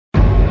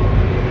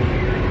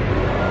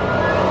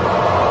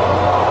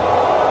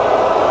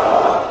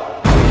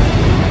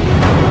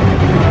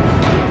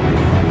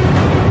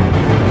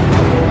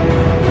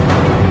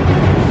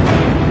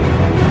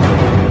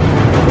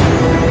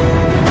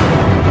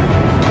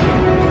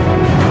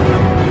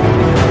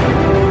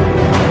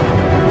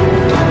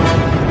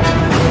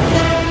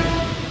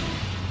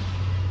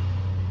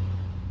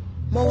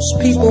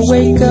people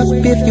wake up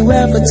if you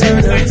ever turn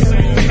up.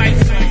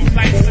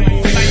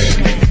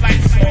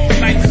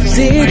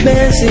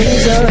 Zigman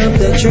sings up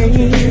the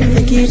dream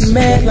and get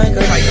mad like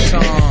a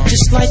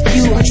just like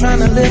you, I'm trying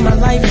to live my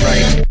life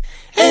right.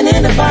 And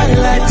anybody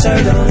like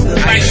turn on the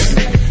lights.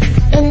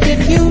 And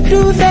if you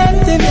do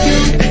that, then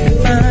you'll be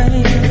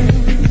fine,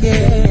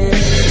 yeah.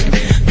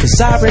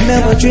 Cause I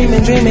remember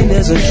dreaming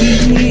as a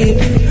kid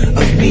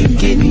of me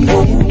getting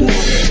older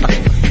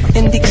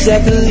and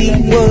exactly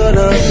what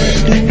I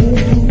would do,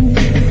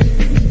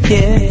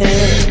 yeah.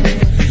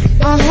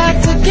 I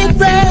had to get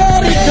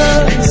ready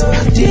cause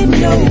I didn't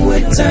know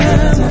what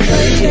time or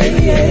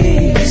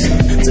place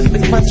to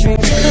make my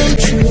dreams come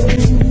true,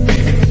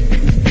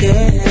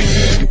 yeah.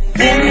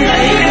 Then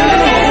later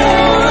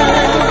on,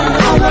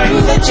 I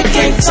learned that you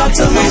can't talk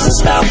to losers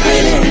about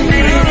winning.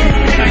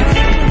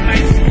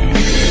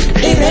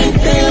 It ain't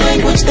their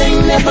language, they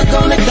never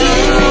gonna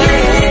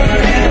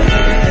get.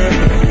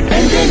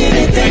 And then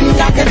anything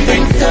I can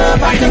think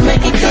of, I can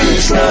make it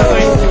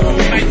control.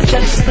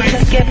 Just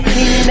look at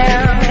me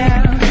now,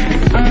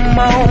 I'm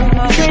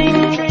on dream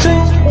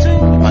too.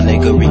 My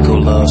nigga Rico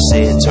Love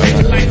said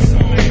turn up,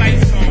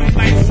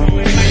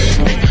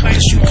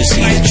 cause you can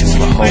see that you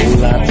a whole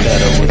lot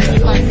better with the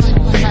light.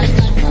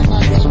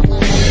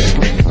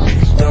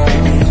 Don't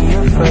be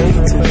afraid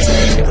to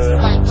take the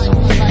light.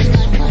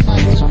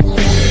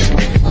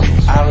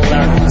 I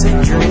learned to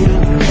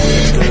dream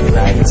with the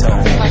lights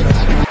on.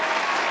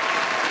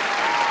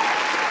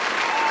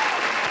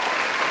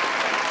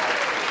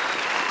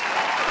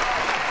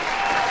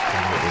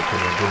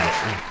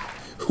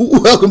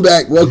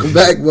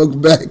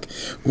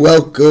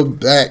 Welcome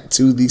back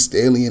to the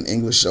Stallion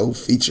English Show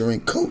featuring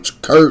Coach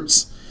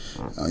Kurtz.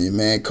 Your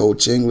man,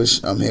 Coach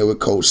English. I'm here with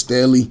Coach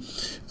Staley.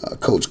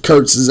 Coach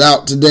Kurtz is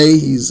out today.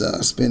 He's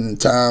spending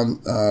time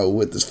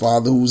with his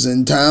father who's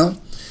in town.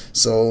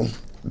 So,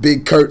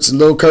 Big Kurtz and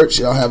Little Kurtz,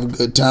 y'all have a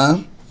good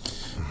time.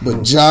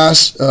 But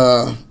Josh,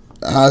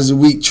 how's the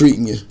week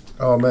treating you?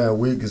 Oh, man,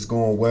 week is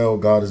going well.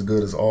 God is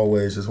good as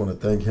always. Just want to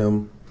thank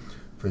him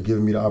for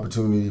giving me the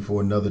opportunity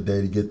for another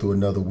day to get through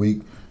another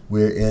week.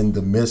 We're in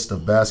the midst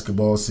of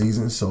basketball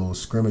season, so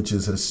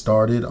scrimmages has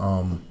started.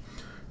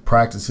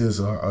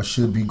 Practices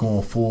should be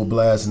going full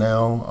blast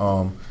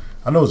now.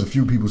 I know there's a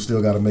few people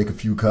still got to make a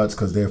few cuts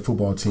because their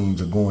football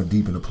teams are going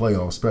deep in the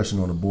playoffs,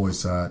 especially on the boys'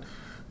 side.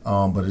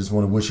 But I just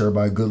want to wish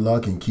everybody good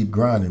luck and keep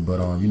grinding.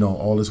 But,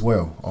 all is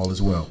well. All is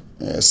well.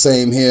 Yeah,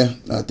 same here.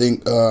 I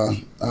think our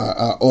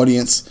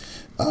audience,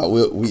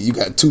 you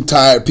got two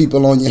tired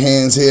people on your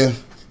hands here.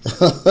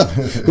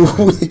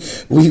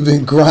 We've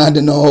been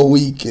grinding all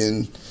week,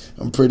 and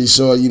I'm pretty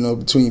sure,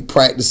 between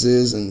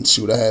practices and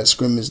I had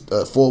scrimmage,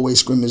 4-way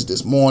scrimmage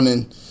this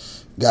morning,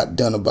 got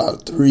done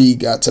about 3,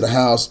 got to the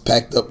house,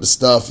 packed up the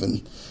stuff,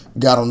 and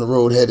got on the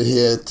road, headed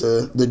here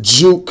to the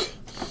Juke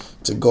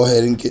to go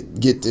ahead and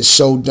get this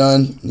show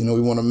done.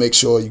 We want to make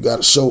sure you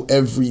got a show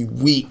every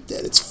week,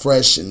 that it's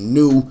fresh and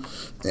new,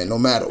 and no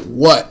matter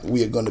what,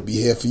 we are going to be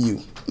here for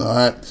you. All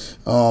right.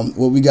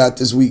 What we got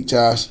this week,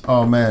 Josh?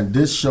 Oh, man,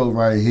 this show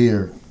right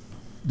here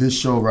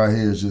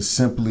is just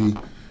simply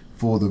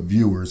for the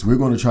viewers. We're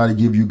going to try to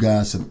give you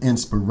guys some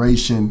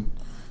inspiration,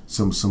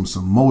 some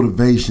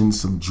motivation,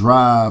 some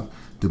drive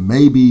to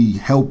maybe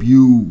help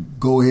you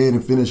go ahead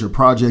and finish a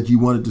project you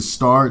wanted to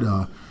start,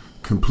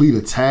 complete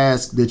a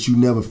task that you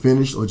never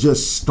finished, or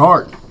just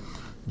start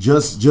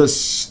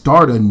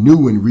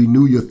anew and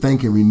renew your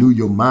thinking, renew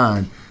your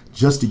mind,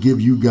 just to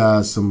give you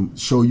guys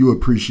show you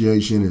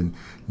appreciation, and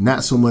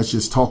not so much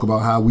just talk about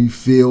how we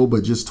feel,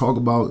 but just talk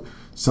about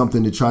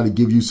something to try to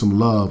give you some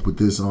love with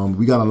this.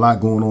 We got a lot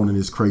going on in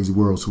this crazy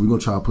world, so we're going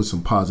to try to put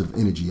some positive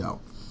energy out.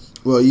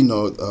 Well,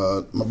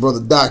 my brother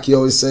Doc, he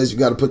always says you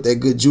got to put that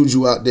good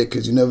juju out there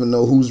because you never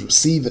know who's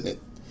receiving it.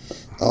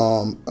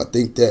 I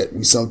think that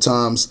we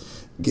sometimes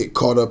get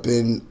caught up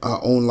in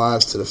our own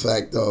lives to the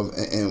fact of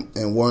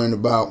and worrying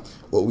about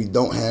what we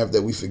don't have,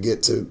 that we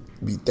forget to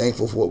be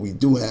thankful for what we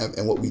do have,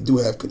 and what we do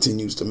have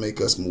continues to make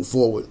us move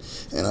forward.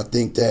 And I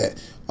think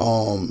that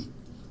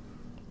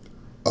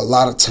a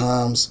lot of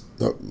times,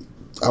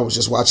 I was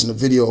just watching a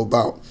video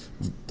about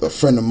a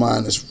friend of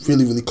mine that's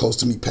really, really close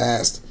to me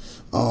passed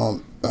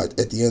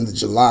at the end of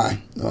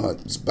July.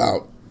 It's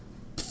about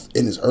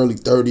in his early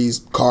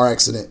 30s, car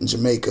accident in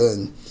Jamaica,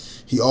 and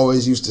he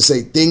always used to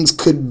say things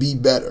could be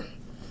better,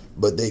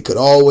 but they could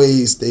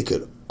always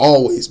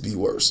be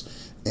worse.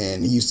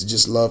 And he used to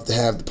just love to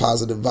have the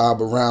positive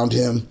vibe around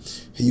him.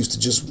 He used to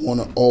just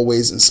want to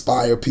always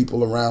inspire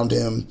people around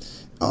him.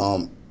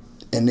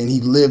 And then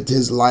he lived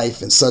his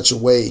life in such a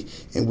way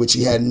in which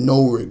he had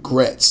no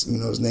regrets.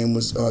 His name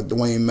was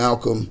Dwayne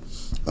Malcolm.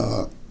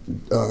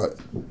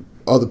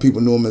 Other people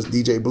knew him as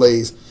DJ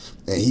Blaze.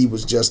 And he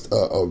was just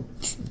a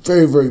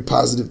very, very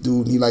positive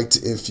dude. And he liked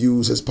to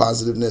infuse his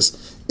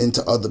positiveness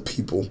into other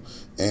people.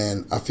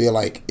 And I feel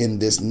like in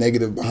this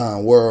negative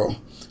behind world,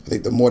 I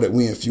think the more that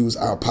we infuse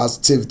our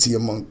positivity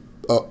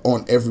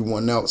on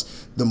everyone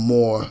else, the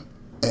more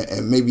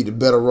and maybe the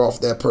better off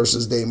that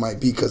person's day might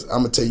be. Because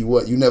I'm going to tell you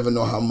what, you never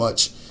know how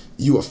much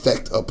you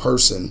affect a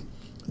person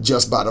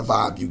just by the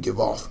vibe you give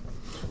off.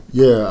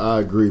 Yeah, I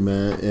agree,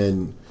 man.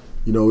 And,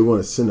 we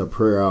want to send a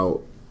prayer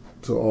out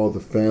to all the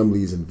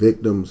families and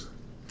victims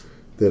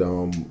that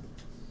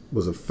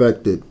was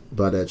affected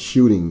by that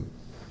shooting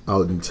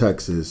out in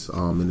Texas,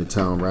 in the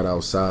town right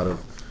outside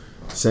of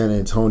San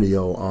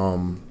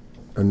Antonio.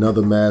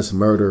 Another mass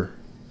murder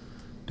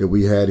that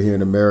we had here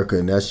in America,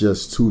 and that's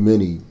just too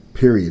many.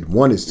 Period.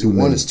 One is too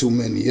many. One is too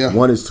many. Yeah.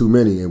 One is too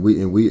many, and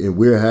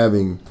we're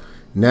having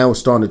now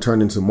it's starting to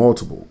turn into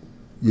multiple.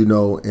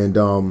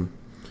 And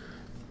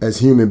as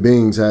human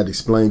beings, I had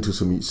explained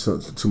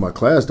to my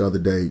class the other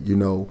day.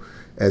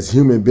 As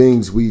human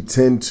beings, we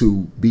tend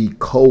to be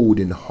cold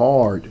and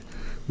hard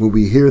when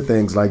we hear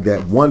things like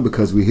that. One,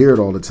 because we hear it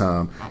all the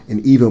time,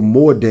 and even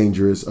more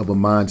dangerous of a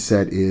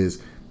mindset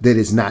is that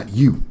it's not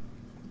you.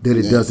 That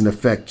it doesn't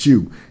affect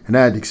you. And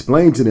I had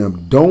explained to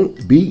them,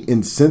 don't be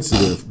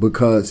insensitive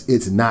because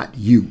it's not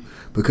you.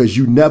 Because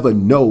you never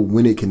know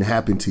when it can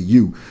happen to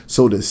you.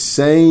 So the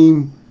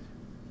same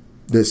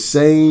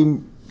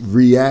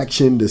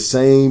reaction, the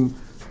same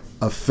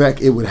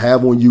effect it would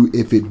have on you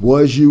if it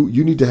was you,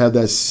 you need to have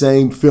that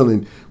same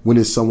feeling when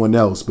it's someone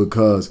else.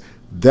 Because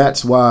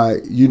that's why,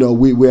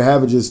 we're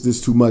having just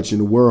this too much in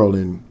the world.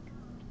 And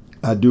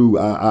I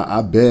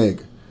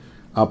beg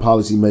our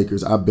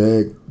policymakers, I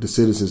beg the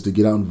citizens to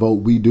get out and vote.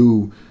 We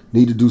do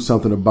need to do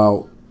something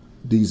about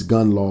these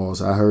gun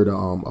laws. I heard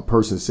a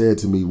person said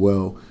to me,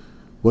 well,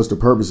 what's the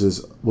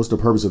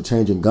purpose of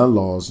changing gun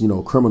laws?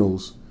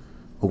 Criminals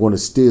are going to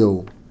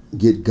still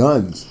get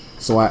guns.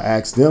 So I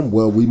asked them,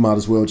 well, we might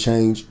as well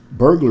change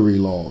burglary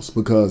laws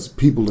because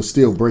people are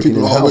still breaking in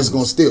houses. People are always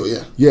going to steal,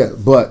 yeah. Yeah,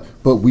 but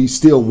we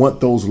still want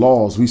those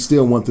laws. We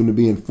still want them to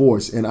be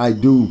enforced. And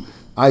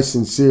I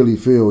sincerely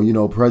feel,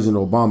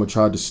 President Obama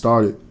tried to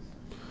start it.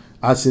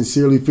 I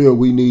sincerely feel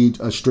we need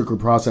a stricter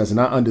process, and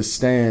I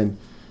understand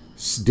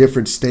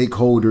different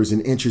stakeholders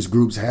and interest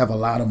groups have a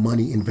lot of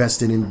money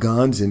invested in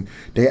guns, and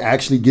they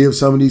actually give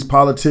some of these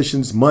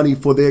politicians money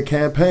for their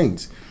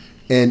campaigns,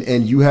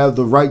 and you have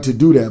the right to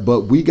do that.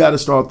 But we got to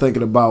start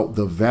thinking about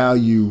the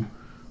value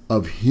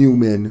of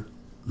human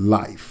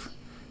life,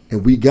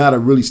 and we got to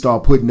really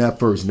start putting that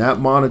first. Not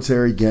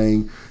monetary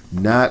gain,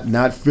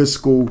 not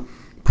fiscal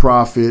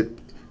profit,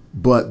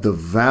 but the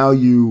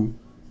value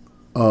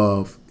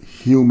of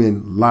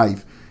human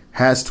life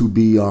has to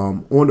be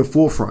on the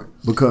forefront,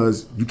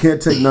 because you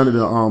can't take none of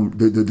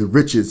the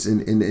riches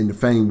and the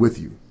fame with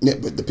you. Yeah,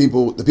 but the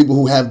people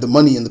who have the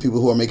money and the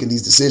people who are making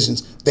these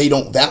decisions, they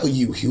don't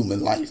value human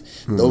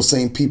life. Those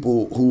same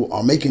people who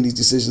are making these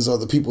decisions are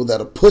the people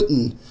that are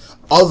putting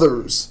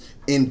others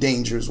in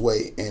danger's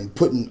way and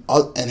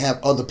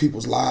have other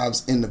people's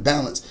lives in the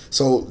balance.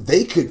 So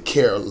they could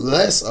care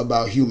less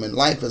about human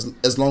life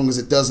as long as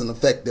it doesn't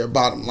affect their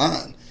bottom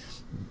line.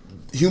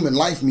 Human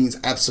life means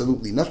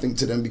absolutely nothing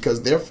to them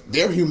because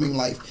their human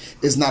life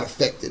is not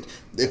affected.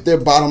 If their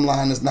bottom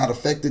line is not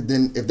affected,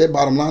 then if their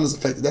bottom line is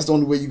affected, that's the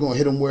only way you're going to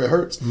hit them where it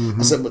hurts.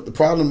 I said, but the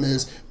problem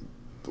is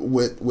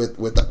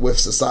with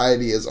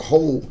society as a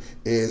whole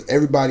is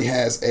everybody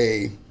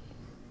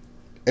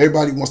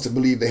wants to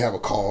believe they have a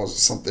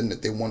cause, something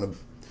that they want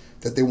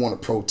to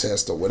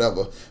protest or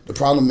whatever. The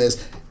problem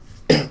is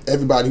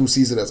everybody who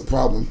sees it as a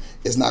problem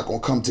is not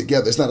going to come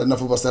together. It's not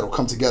enough of us that will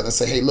come together and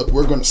say, hey, look,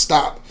 we're going to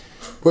stop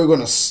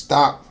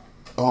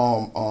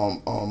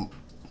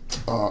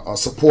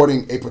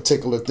supporting a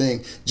particular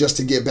thing just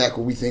to get back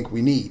what we think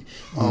we need,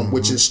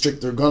 which is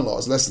stricter gun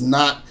laws. Let's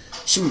not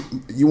shoot.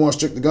 You want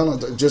stricter gun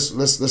laws? Just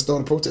let's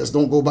start a protest.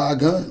 Don't go buy a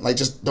gun. Like,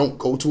 just don't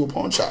go to a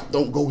pawn shop.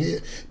 Don't go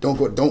here. Don't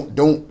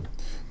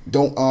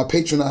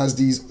patronize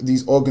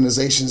these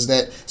organizations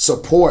that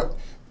support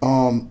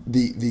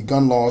the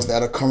gun laws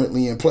that are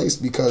currently in place,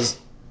 because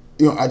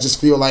I just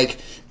feel like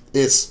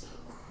it's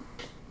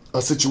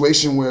a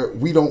situation where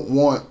we don't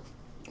want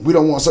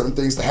certain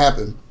things to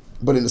happen,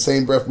 but in the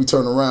same breath we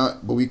turn around,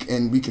 but we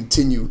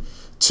continue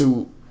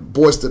to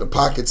bolster the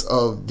pockets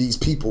of these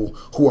people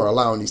who are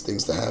allowing these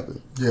things to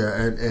happen. Yeah,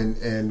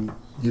 and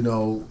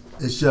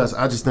it's just,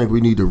 I just think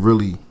we need to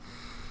really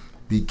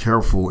be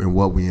careful in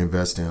what we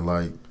invest in.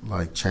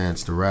 Like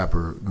Chance the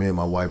Rapper, me and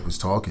my wife was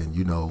talking.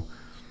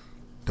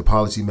 The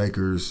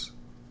policymakers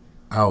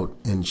out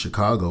in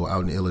Chicago,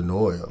 out in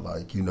Illinois, are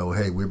like,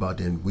 hey, we want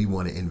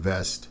to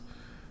invest.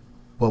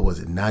 What was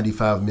it,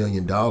 $95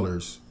 million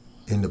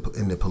in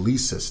the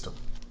police system?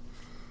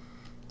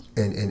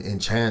 And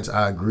Chance,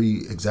 I agree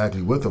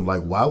exactly with him.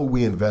 Like, why would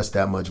we invest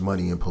that much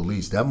money in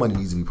police? That money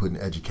needs to be put in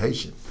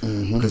education.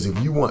 Because if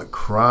you want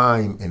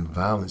crime and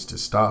violence to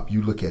stop,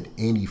 you look at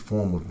any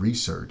form of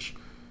research.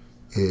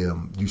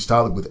 You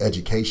start it with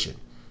education.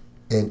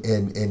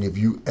 And if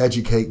you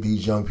educate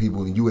these young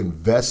people and you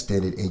invest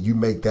in it and you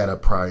make that a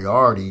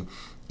priority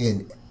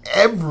in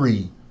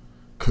every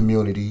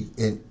community,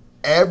 in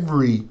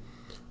every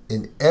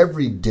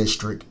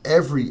district,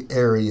 every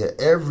area,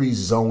 every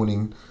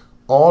zoning,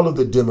 all of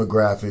the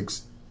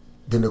demographics,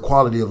 then the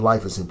quality of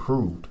life is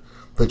improved.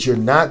 But you're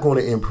not going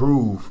to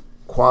improve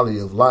quality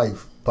of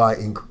life by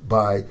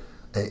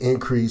an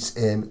increase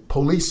in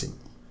policing.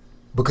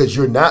 because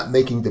you're not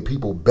making the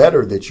people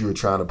better that you're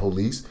trying to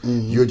police.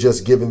 You're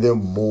just giving them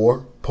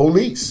more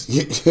police.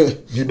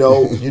 you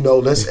know,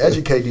 let's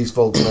educate these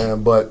folks,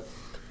 man. But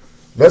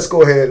let's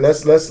go ahead.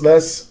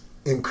 Let's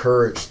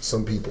encourage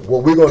some people.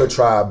 Well, we're going to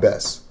try our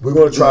best. We're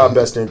going to try our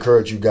best to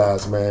encourage you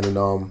guys, man.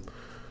 And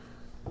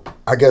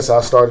I guess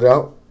I started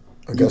out.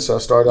 And you can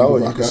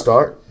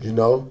start,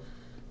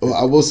 Well,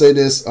 I will say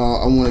this. I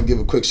want to give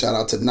a quick shout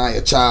out to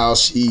Nia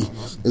Childs. She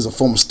is a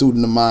former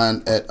student of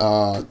mine at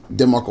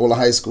Denmark-Ola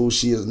High School.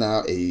 She is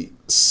now a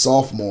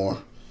sophomore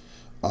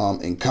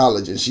in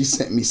college, and she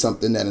sent me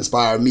something that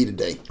inspired me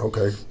today.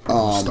 Okay.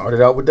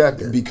 Started out with that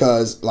then.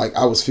 Because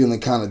I was feeling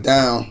kind of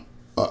down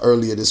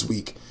earlier this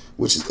week,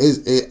 which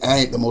I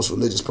ain't the most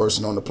religious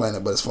person on the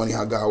planet, but it's funny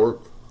how God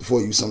works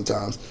for you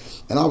sometimes.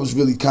 And I was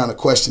really kind of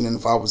questioning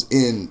if I was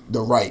in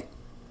the right,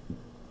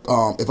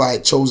 if I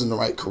had chosen the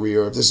right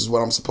career, if this is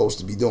what I'm supposed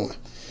to be doing.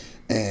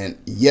 And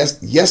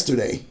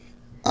yesterday,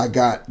 I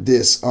got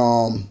this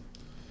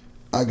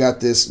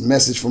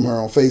message from her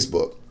on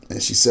Facebook,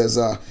 and she says,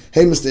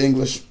 "Hey, Mr.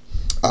 English.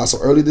 So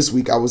early this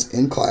week, I was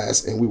in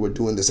class and we were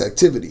doing this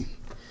activity.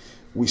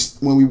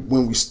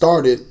 When we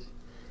started,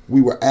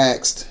 we were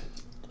asked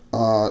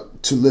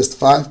to list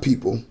 5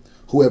 people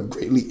who have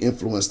greatly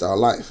influenced our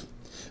life.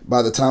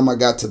 By the time I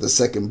got to the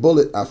second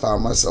bullet, I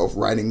found myself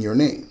writing your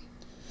name.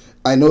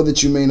 I know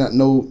that you may not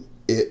know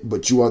it,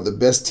 but you are the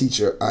best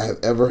teacher I have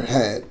ever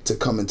had to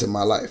come into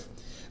my life.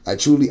 I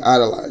truly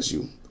idolize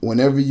you.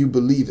 Whether you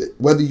believe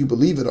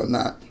it or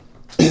not,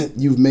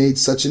 you've made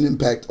such an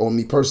impact on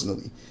me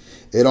personally.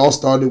 It all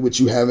started with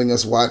you having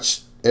us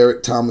watch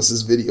Eric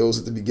Thomas's videos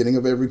at the beginning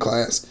of every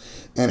class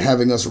and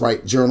having us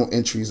write journal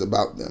entries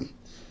about them,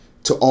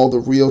 to all the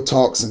real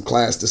talks and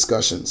class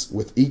discussions.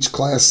 With each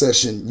class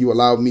session, you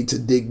allowed me to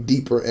dig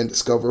deeper and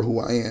discover who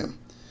I am.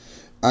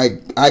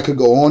 I could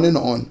go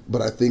on,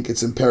 but I think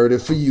it's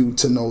imperative for you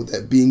to know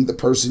that being the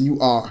person you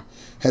are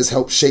has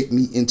helped shape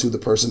me into the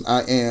person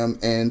I am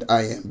and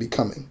I am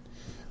becoming.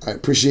 I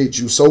appreciate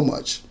you so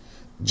much.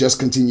 Just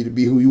continue to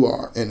be who you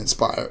are and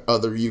inspire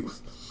other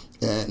youth."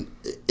 And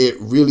it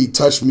really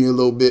touched me a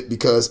little bit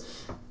because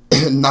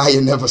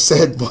Naya never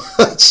said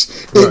much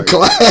in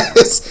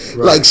class.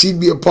 Right. Like, she'd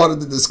be a part of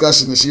the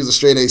discussion, and she was a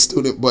straight A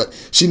student, but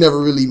she never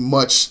really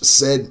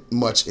said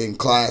much in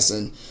class.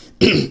 And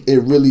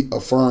it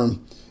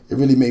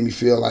really made me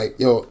feel like,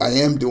 yo, I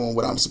am doing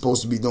what I'm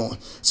supposed to be doing.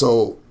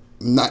 So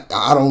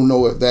I don't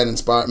know if that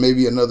inspired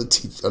maybe another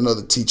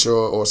teacher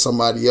or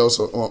somebody else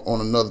or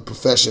on another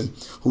profession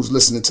who's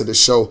listening to this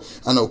show.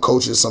 I know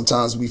coaches,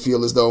 sometimes we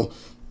feel as though,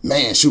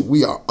 man, shoot,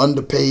 we are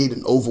underpaid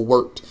and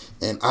overworked,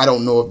 and I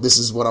don't know if this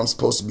is what I'm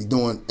supposed to be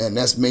doing. And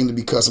that's mainly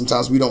because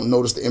sometimes we don't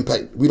notice the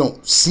impact. We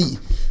don't see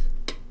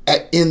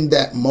in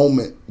that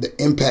moment the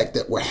impact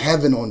that we're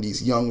having on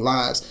these young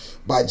lives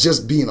by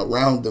just being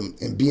around them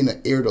and being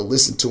an ear to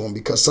listen to them,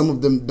 because some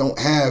of them don't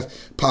have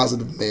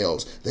positive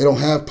males. They don't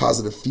have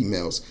positive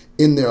females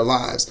in their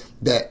lives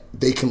that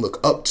they can look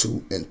up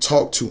to and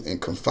talk to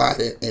and confide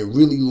in and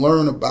really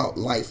learn about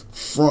life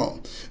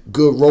from.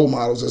 Good role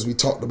models, as we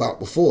talked about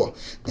before.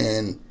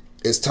 And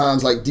it's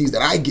times like these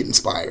that I get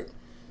inspired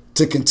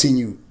to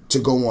continue to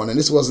go on. And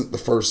this wasn't the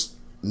first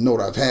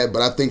note I've had,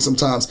 but I think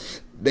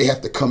sometimes they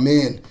have to come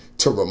in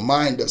to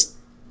remind us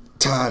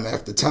time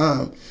after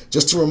time,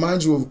 just to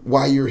remind you of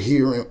why you're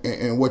here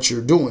and what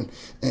you're doing.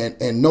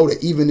 And know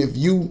that even if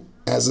you,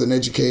 as an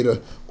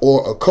educator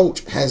or a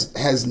coach,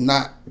 has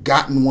not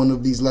gotten one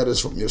of these letters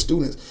from your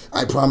students,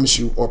 I promise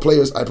you, or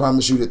players, I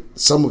promise you that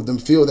some of them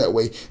feel that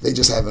way. They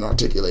just haven't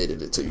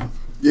articulated it to you.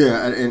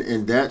 Yeah,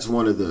 and that's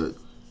one of the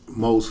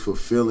most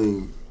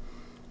fulfilling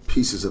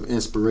pieces of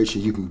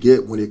inspiration you can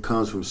get when it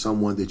comes from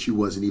someone that you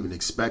wasn't even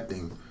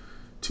expecting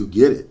to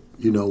get it.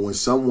 When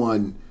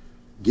someone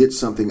gets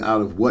something out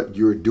of what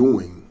you're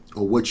doing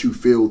or what you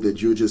feel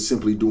that you're just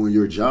simply doing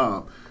your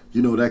job,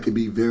 that could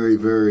be very,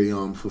 very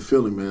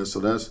fulfilling, man.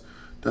 So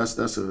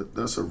that's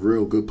a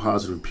real good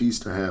positive piece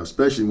to have,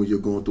 especially when you're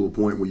going through a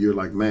point where you're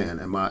like, man,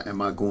 am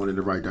I going in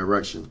the right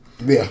direction?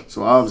 Yeah.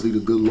 So obviously the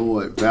good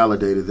Lord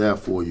validated that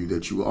for you,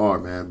 that you are,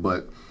 man.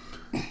 But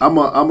I'm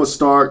a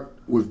start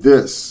with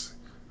this.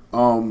 A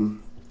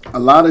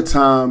lot of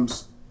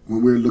times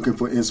when we're looking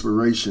for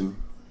inspiration,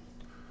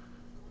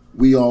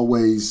 we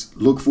always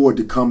look for it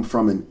to come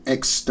from an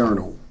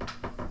external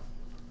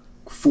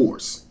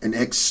force, an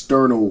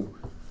external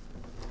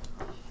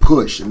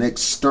push, an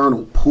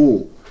external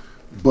pull.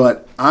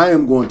 But I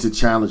am going to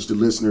challenge the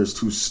listeners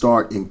to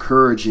start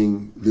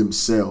encouraging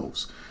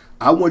themselves.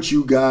 I want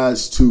you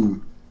guys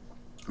to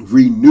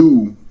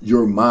renew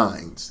your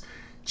minds.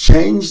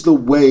 Change the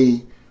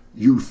way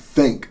you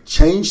think.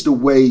 Change the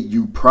way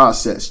you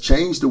process.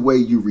 Change the way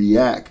you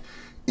react.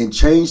 And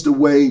change the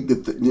way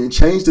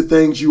change the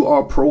things you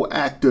are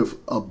proactive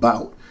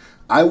about.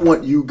 I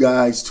want you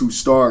guys to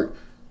start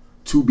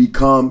to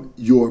become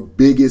your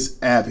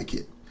biggest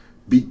advocate.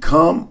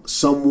 Become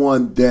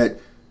someone that,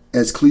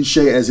 as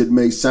cliche as it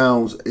may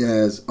sound,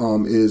 is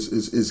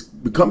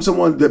become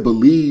someone that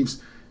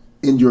believes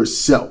in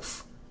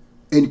yourself.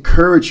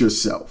 Encourage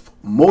yourself.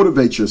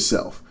 Motivate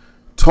yourself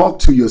Talk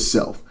to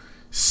yourself.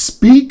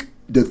 Speak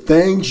the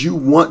things you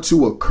want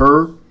to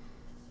occur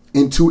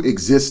into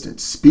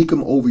existence. Speak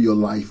them over your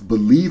life.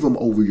 Believe them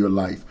over your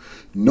life.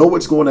 Know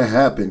what's going to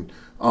happen.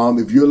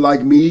 If you're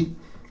like me,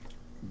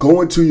 go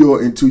into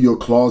your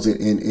closet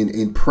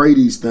and pray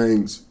these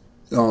things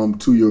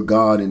to your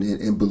God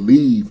and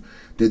believe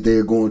that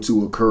they're going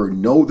to occur.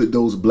 Know that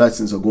those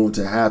blessings are going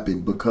to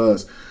happen,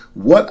 because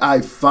what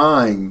I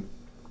find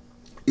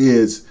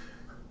is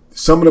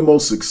some of the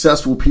most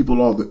successful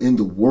people in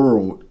the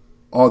world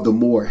are the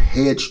more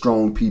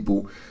headstrong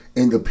people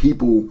and the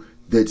people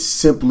that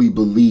simply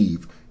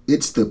believe.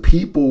 It's the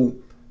people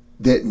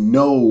that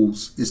know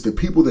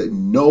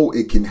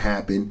it can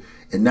happen,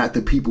 and not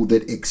the people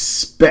that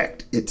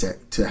expect it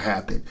to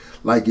happen.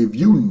 Like if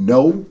you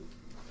know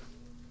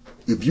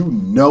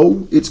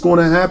it's going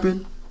to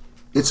happen,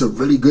 it's a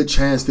really good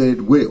chance that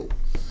it will.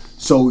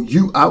 So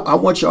I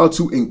want y'all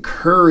to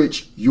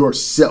encourage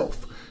yourself,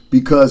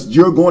 because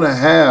you're going to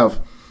have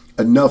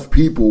enough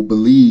people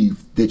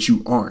believe that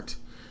you aren't.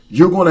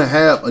 You're going to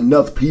have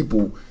enough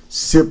people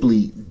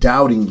simply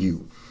doubting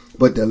you.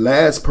 But the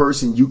last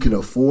person you can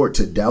afford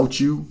to doubt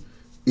you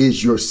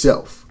is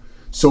yourself.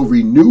 So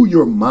renew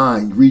your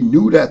mind,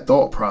 renew that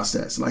thought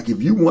process. Like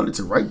if you wanted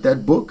to write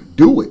that book,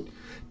 do it.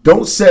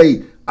 Don't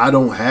say, I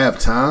don't have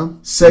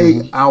time.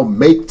 Say, I'll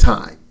make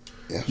time.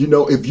 Yeah. You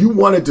know, if you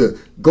wanted to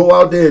go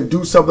out there and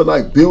do something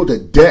like build a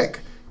deck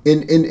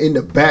in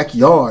the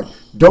backyard,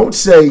 don't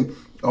say,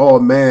 oh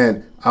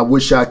man, I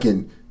wish I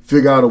can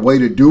figure out a way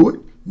to do it.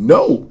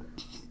 No,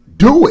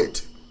 do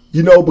it.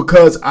 You know,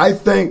 because I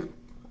think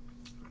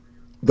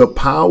the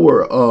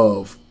power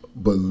of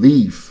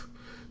belief,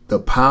 the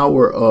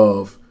power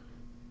of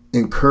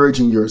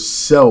encouraging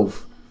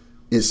yourself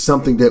is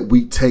something that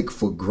we take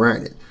for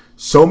granted.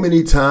 So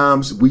many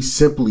times we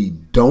simply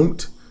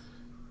don't,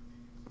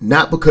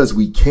 not because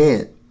we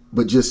can't,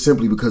 but just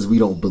simply because we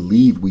don't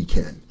believe we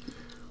can.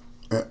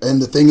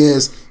 And the thing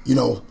is, you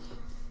know,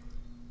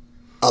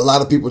 a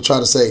lot of people try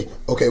to say,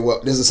 okay, well,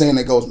 there's a saying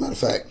that goes, matter of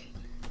fact,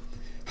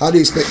 how do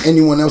you expect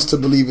anyone else to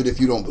believe it if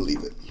you don't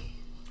believe it?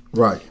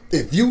 Right.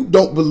 If you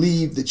don't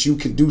believe that you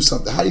can do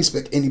something, how do you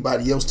expect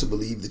anybody else to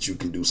believe that you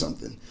can do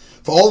something?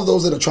 For all of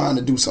those that are trying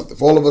to do something,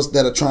 for all of us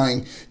that are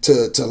trying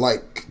to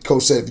like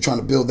Coach said, if you're trying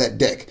to build that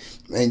deck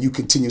and you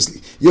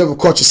ever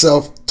caught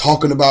yourself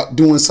talking about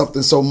doing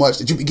something so much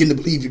that you begin to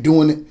believe you're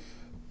doing it,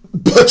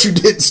 but you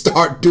didn't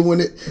start doing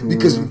it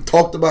because you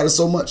talked about it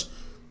so much?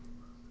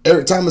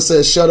 Eric Thomas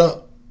says, shut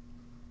up.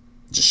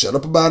 Just shut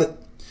up about it.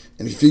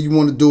 And if you feel you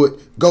want to do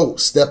it, go.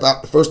 Step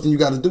out. The first thing you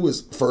got to do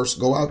is first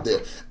go out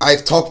there.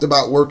 I've talked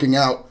about working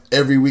out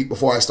every week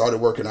before I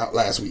started working out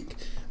last week.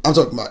 I'm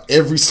talking about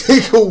every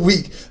single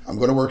week, I'm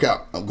going to work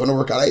out. I'm going to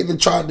work out. I even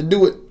tried to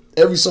do it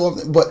every so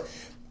often, but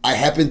I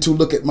happened to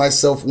look at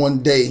myself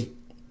one day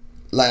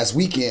last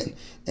weekend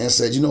and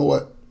said, you know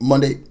what?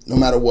 Monday, no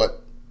matter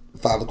what,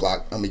 5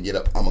 o'clock, I'm going to get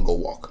up. I'm going to go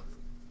walk.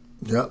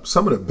 Yep.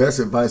 Some of the best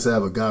advice I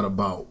ever got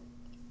about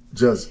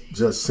just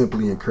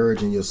simply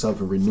encouraging yourself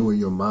and renewing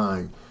your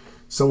mind.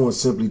 Someone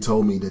simply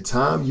told me the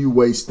time you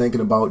waste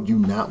thinking about you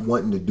not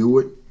wanting to do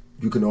it,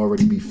 you can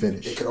already be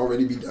finished. It can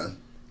already be done.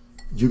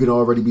 You can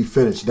already be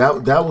finished.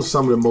 That was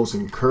some of the most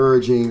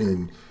encouraging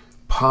and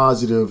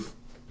positive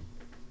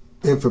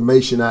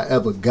information I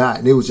ever got.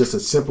 And it was just a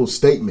simple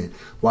statement.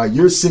 While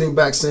you're sitting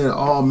back saying,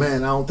 oh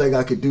man, I don't think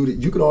I could do that,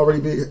 you can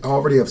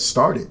already have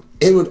started.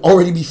 It would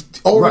already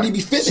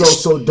be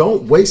finished. So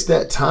don't waste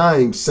that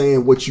time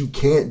saying what you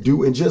can't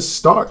do and just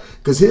start.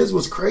 Because here's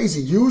what's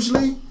crazy.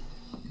 Usually,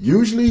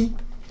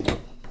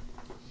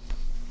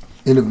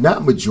 and if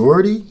not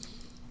majority,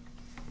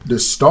 the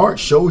start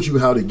shows you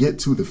how to get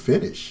to the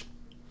finish.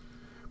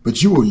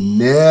 But you will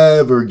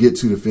never get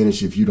to the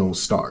finish if you don't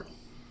start.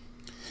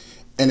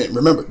 And then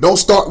remember, don't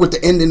start with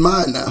the end in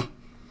mind now.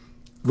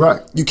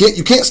 Right. You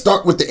can't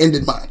start with the end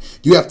in mind.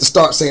 You have to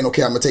start saying,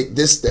 okay, I'm going to take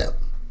this step.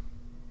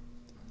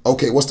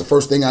 Okay, what's the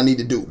first thing I need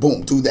to do?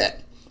 Boom, do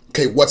that.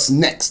 Okay, what's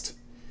next?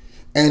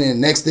 And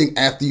then the next thing,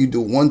 after you do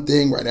one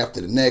thing, right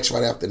after the next,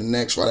 right after the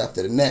next, right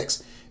after the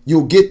next,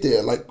 you'll get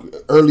there. Like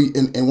early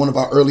in one of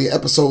our earlier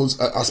episodes,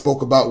 I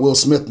spoke about Will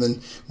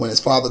Smithman when his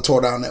father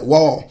tore down that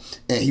wall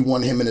and he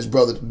wanted him and his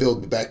brother to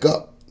build it back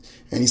up.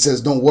 And he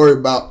says, don't worry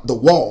about the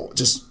wall.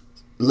 Just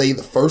lay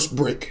the first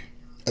brick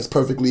as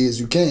perfectly as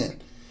you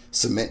can.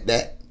 Cement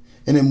that.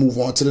 And then move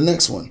on to the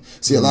next one.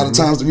 See, a lot of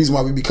times the reason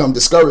why we become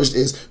discouraged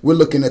is we're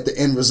looking at the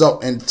end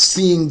result and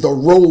seeing the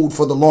road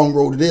for the long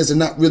road it is and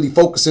not really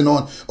focusing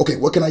on, okay,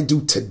 what can I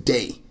do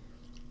today?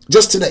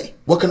 Just today.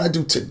 What can I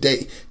do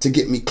today to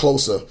get me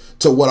closer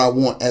to what I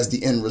want as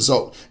the end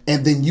result?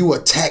 And then you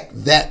attack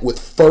that with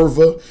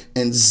fervor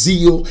and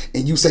zeal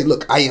and you say,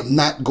 look, I am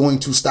not going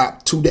to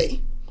stop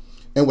today.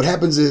 And what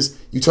happens is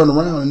you turn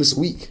around and it's a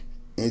week.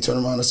 And you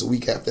turn around, it's a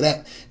week after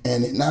that.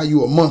 And now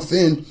you're a month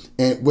in,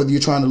 and whether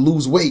you're trying to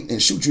lose weight,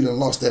 and shoot, you done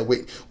lost that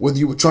weight. Whether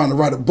you were trying to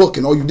write a book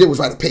and all you did was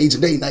write a page a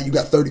day, now you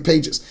got 30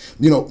 pages.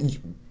 You know,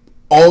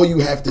 all you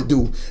have to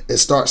do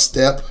is start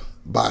step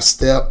by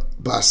step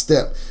by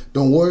step.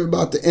 Don't worry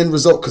about the end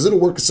result because it'll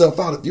work itself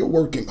out. If you're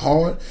working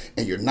hard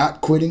and you're not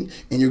quitting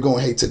and you're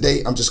going, hey,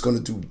 today I'm just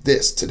going to do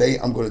this. Today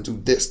I'm going to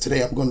do this.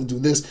 Today I'm going to do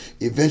this.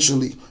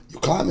 Eventually, you're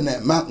climbing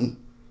that mountain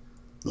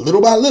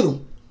little by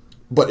little,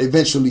 but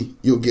eventually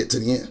you'll get to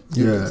the end.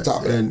 You'll get to the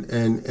top of it.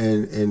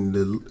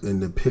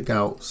 And to pick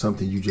out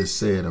something you just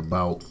said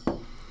about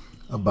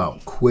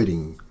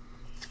quitting.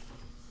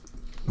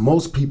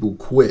 Most people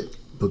quit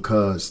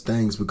because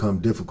things become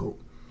difficult.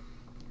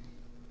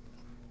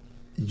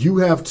 You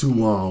have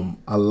to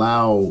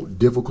allow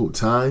difficult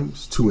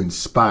times to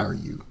inspire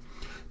you.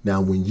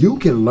 Now, when you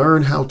can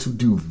learn how to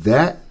do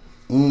that,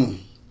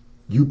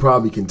 you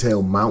probably can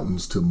tell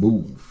mountains to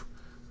move.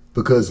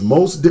 Because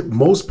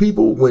most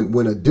people,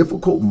 when a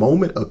difficult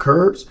moment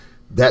occurs,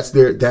 that's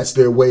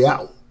their way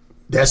out.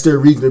 That's their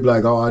reason to be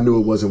like, oh, I knew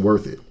it wasn't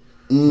worth it.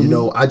 You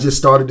know, I just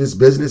started this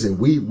business and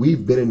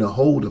we've been in the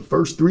hole the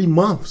first 3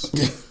 months.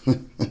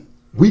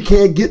 We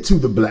can't get to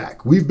the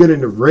black. We've been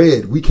in the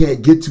red. We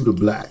can't get to the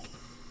black.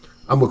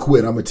 I'm going to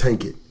quit. I'm going to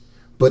tank it.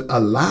 But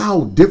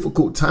allow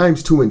difficult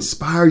times to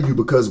inspire you,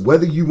 because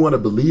whether you want to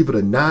believe it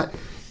or not,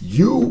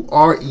 you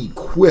are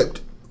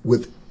equipped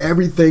with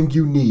everything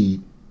you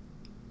need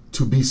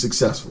to be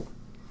successful.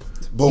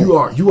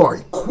 Boom. You are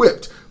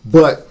equipped.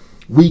 But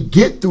we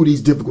get through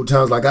these difficult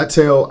times. Like I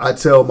tell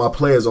my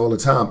players all the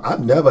time,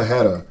 I've never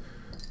had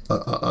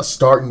a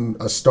starting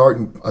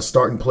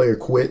player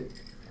quit,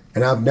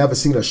 and I've never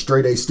seen a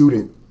straight A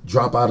student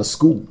drop out of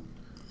school.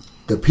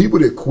 The people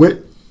that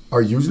quit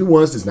are usually the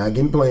ones that's not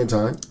getting playing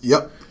time.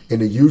 Yep.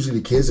 And they're usually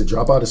the kids that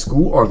drop out of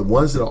school are the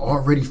ones that are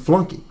already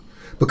flunking,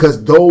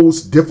 because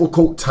those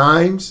difficult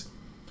times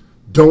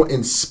don't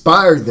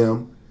inspire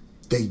them,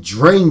 they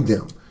drain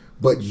them.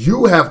 But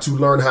you have to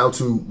learn how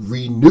to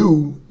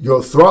renew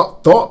your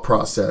thought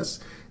process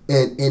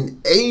and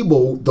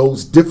enable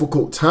those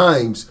difficult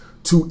times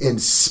to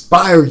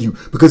inspire you.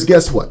 Because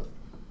guess what?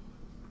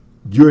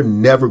 You're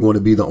never going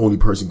to be the only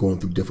person going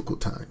through difficult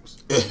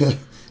times.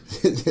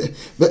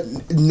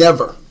 But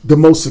never. The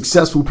most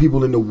successful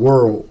people in the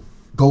world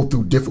go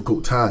through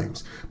difficult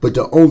times. But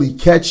the only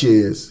catch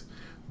is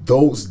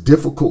those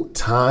difficult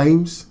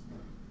times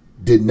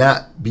did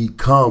not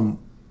become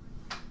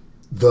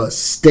the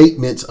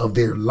statements of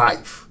their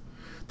life.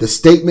 The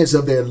statements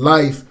of their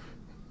life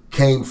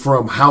came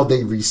from how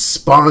they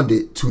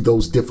responded to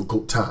those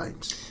difficult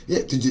times.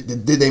 Yeah,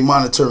 did they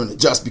monitor and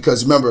adjust?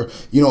 Because remember,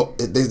 you know,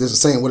 there's a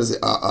saying, what is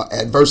it?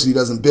 Adversity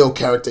doesn't build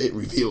character, it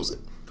reveals it.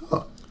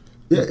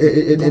 Yeah,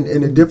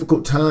 and the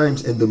difficult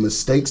times and the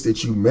mistakes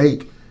that you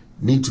make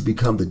need to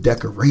become the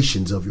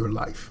decorations of your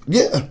life.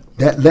 Yeah.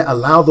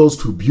 Allow those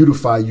to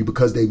beautify you,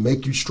 because they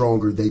make you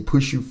stronger, they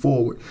push you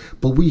forward.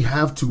 But we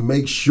have to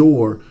make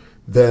sure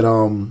that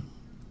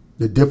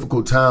the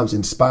difficult times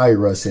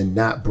inspire us and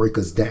not break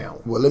us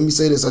down. Well, let me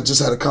say this. I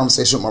just had a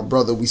conversation with my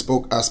brother.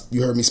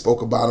 You heard me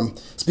speak about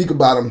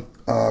him.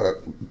 I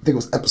think it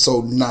was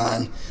episode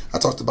 9. I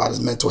talked about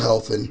his mental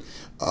health, and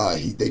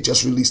they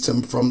just released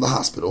him from the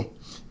hospital,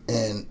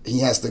 and he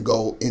has to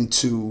go and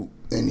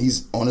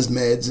he's on his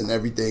meds and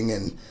everything,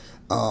 and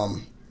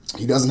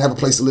he doesn't have a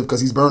place to live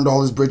because he's burned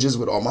all his bridges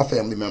with all my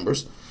family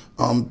members.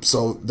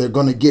 So they're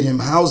going to get him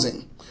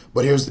housing,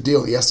 but here's the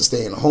deal: he has to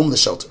stay in a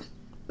homeless shelter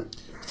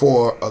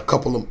for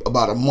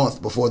about a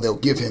month before they'll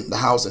give him the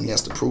housing. He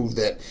has to prove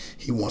that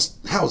he wants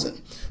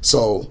housing.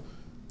 So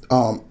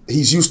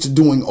he's used to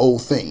doing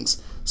old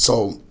things.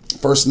 So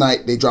first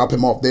night they drop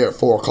him off there at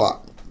 4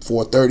 o'clock,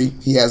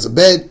 4:30. He has a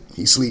bed.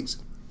 He sleeps.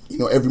 You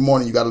know, every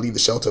morning you got to leave the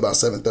shelter about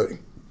 7:30.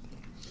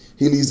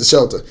 He leaves the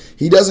shelter.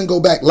 He doesn't go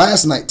back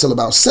last night till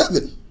about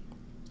 7.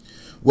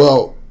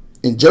 Well,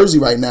 in Jersey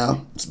right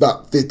now, it's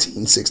about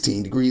 15,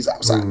 16 degrees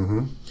outside.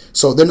 Mm-hmm.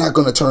 So they're not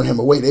going to turn him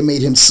away. They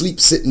made him sleep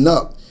sitting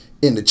up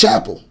in the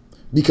chapel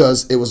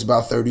because it was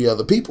about 30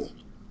 other people.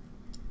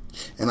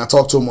 And I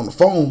talked to him on the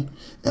phone,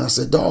 and I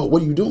said, "Dog,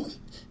 what are you doing?"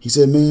 He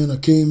said, "Man, I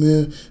came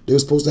here. They were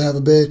supposed to have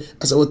a bed."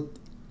 I said,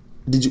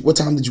 What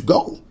time did you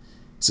go?"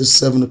 He said,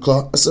 7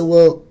 o'clock. I said,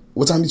 "Well,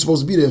 what time are you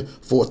supposed to be there?"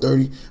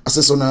 4:30. I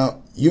said, "So now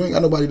you ain't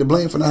got nobody to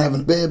blame for not having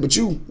a bed but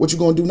you. What you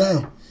gonna do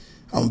now?"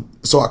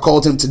 So I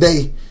called him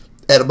today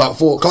at about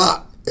 4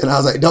 o'clock. And I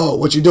was like, "Dog,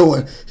 what you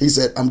doing?" He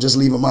said, "I'm just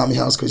leaving mommy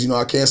house because,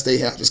 I can't stay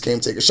here. I just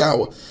came to take a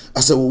shower." I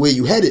said, "Well, where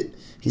you headed?"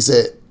 He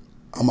said,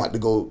 "I'm about to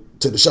go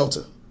to the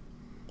shelter."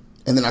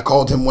 And then I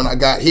called him when I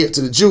got here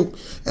to the juke,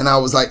 and I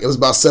was like, it was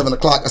about 7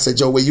 o'clock. I said,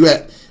 "Joe, where you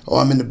at?" "Oh,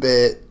 I'm in the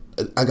bed.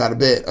 I got a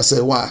bed." I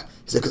said, "Why?"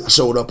 He said, "Because I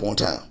showed up on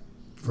time."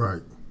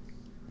 Right.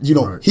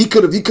 Right. He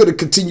could have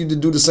continued to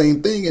do the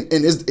same thing, and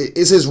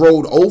is his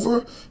road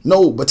over?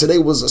 No, but today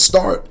was a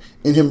start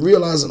in him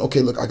realizing,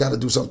 okay, look, I got to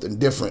do something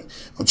different.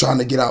 I'm trying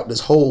to get out this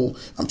hole.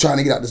 I'm trying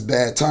to get out this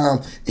bad time.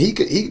 He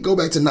could go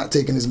back to not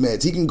taking his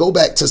meds. He can go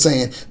back to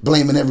saying,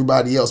 blaming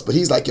everybody else. But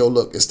he's like, yo,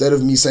 look, instead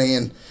of me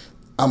saying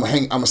I'm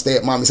gonna stay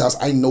at mommy's house,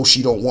 I know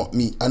she don't want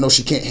me. I know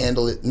she can't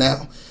handle it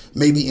now.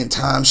 Maybe in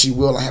time she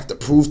will. I have to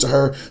prove to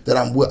her that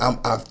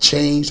I've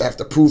changed. I have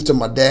to prove to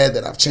my dad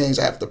that I've changed.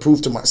 I have to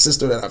prove to my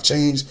sister that I've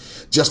changed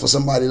just for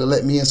somebody to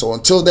let me in. So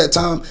until that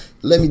time,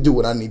 let me do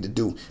what I need to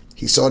do.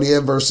 He saw the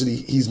adversity.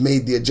 He's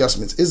made the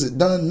adjustments. Is it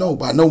done? No,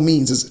 by no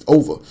means is it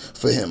over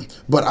for him.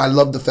 But I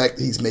love the fact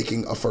that he's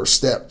making a first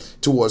step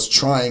towards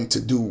trying to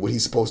do what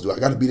he's supposed to do. I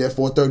got to be there at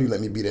 4:30. Let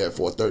me be there at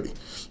 4:30.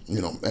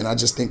 And I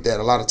just think that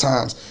a lot of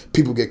times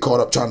people get caught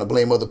up trying to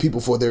blame other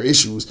people for their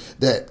issues,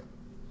 that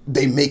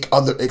they make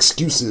other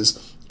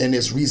excuses, and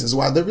there's reasons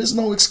why there is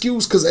no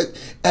excuse, because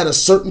at a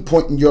certain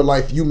point in your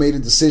life, you made a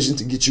decision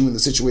to get you in the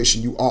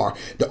situation you are.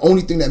 The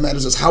only thing that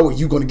matters is how are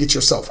you going to get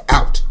yourself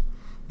out.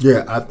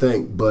 Yeah, I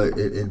think, but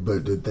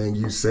the thing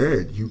you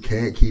said, you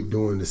can't keep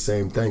doing the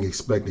same thing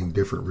expecting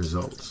different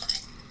results.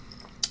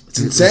 It's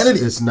insanity.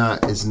 It's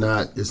not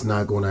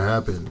going to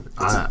happen.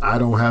 I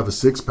don't have a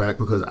 6-pack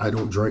because I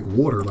don't drink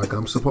water like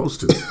I'm supposed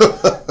to.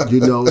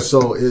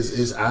 So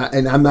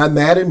and I'm not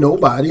mad at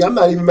nobody. I'm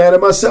not even mad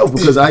at myself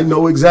because I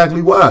know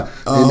exactly why.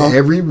 And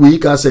every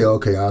week I say,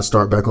 okay, I'll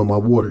start back on my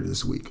water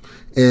this week.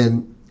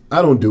 And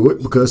I don't do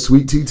it because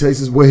sweet tea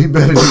tastes way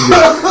better than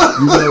that.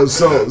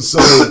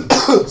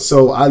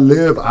 So I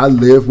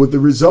live with the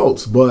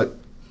results. But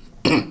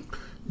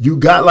you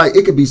got,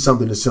 it could be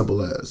something as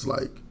simple as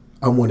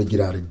I want to get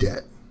out of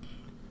debt.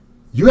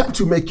 You have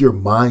to make your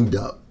mind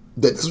up.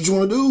 That's what you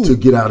want to do. To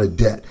get out of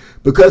debt.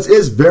 Because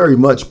it's very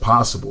much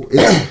possible.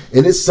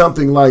 And it's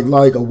something like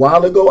a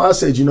while ago, I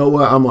said, you know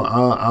what, I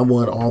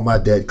want all my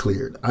debt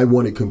cleared. I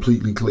want it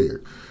completely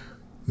cleared.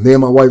 Me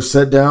and my wife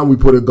sat down, we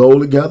put a goal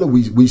together,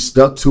 we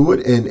stuck to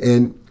it,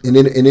 and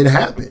it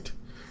happened.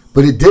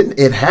 But it didn't,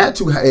 it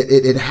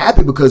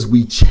happened because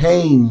we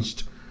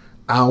changed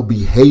our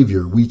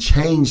behavior, we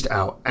changed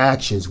our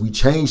actions, we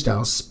changed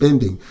our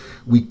spending,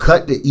 we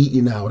cut the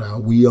eating out.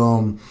 We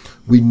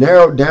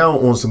narrowed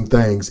down on some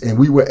things, and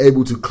we were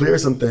able to clear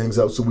some things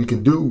up so we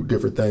can do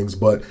different things.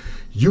 But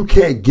you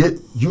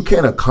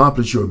can't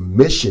accomplish your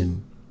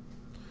mission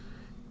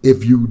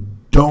if you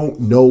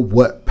don't know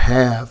what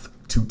path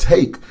to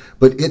take.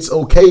 But it's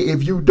okay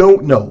if you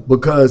don't know,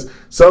 because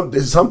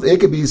it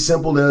could be as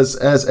simple as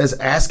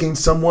asking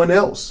someone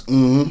else.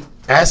 Mm-hmm.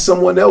 Ask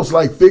someone else,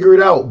 figure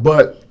it out.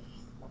 But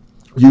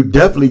you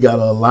definitely got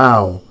to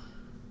allow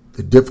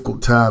the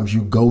difficult times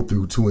you go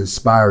through to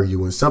inspire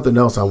you. And something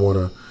else I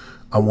want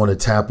to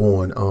tap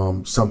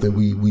on, something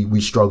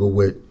we struggle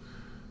with.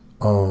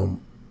 You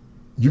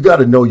got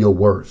to know your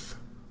worth.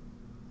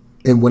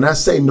 And when I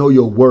say know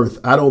your worth,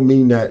 I don't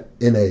mean that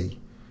in a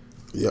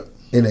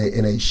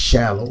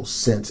shallow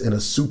sense, in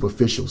a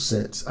superficial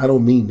sense. I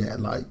don't mean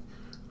that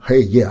hey,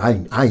 yeah,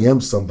 I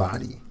am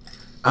somebody.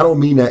 I don't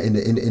mean that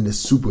in the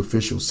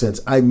superficial sense.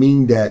 I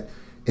mean that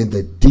in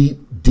the deep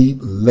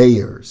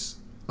layers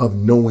of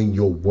knowing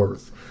your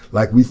worth.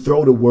 We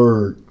throw the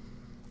word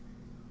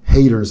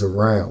haters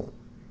around,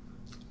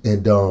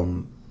 and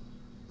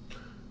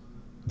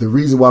the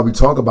reason why we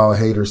talk about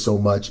haters so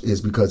much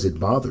is because it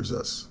bothers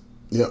us.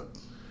 Yep.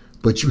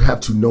 But you have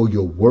to know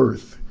your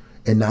worth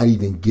and not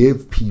even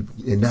give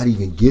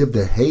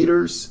the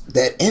haters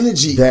that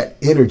energy.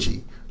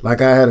 I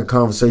had a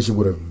conversation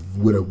with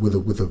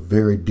a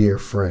very dear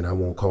friend. I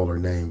won't call her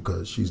name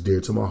because she's dear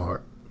to my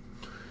heart.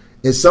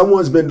 And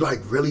someone's been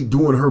really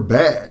doing her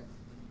bad,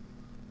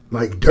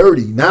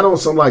 dirty, not on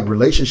some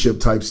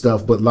relationship type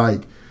stuff, but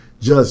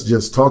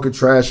just talking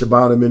trash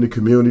about him in the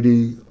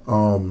community,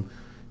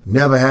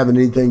 never having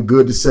anything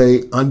good to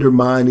say,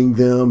 undermining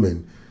them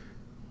and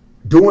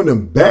doing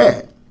them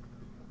bad.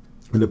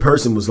 And the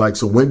person was like,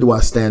 so when do I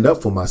stand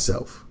up for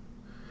myself?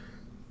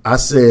 I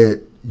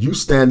said, you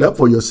stand up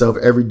for yourself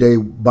every day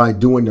by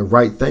doing the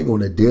right thing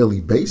on a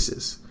daily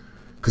basis.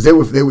 Because they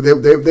were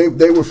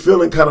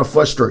feeling kind of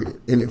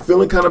frustrated and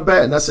feeling kind of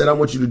bad. And I said, I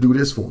want you to do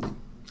this for me.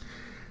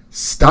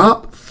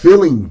 Stop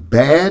feeling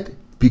bad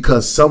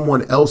because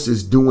someone else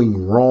is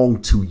doing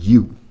wrong to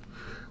you.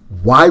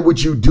 Why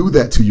would you do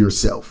that to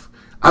yourself?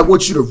 I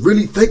want you to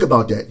really think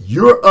about that.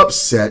 You're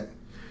upset.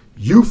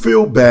 You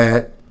feel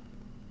bad,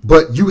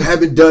 but you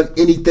haven't done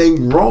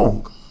anything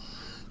wrong.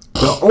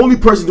 The only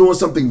person doing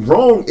something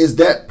wrong is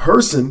that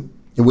person,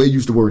 and we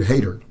use the word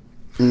hater.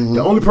 Mm-hmm.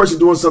 The only person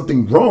doing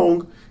something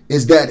wrong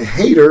is that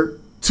hater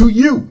to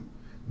you.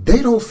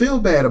 They don't feel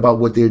bad about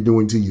what they're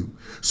doing to you.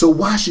 So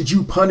why should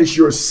you punish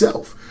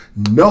yourself?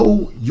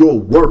 Know your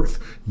worth.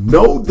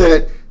 Know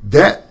that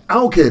I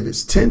don't care if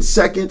it's 10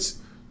 seconds,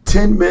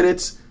 10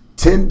 minutes,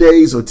 10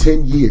 days, or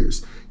 10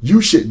 years.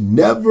 You should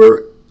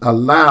never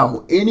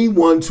allow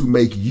anyone to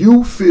make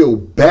you feel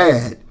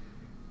bad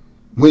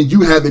when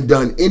you haven't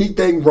done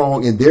anything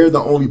wrong and they're the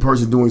only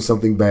person doing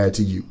something bad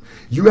to you.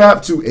 You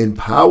have to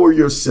empower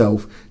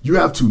yourself. You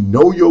have to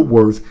know your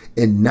worth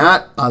and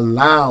not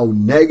allow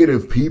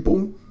negative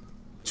people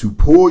to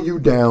pull you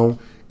down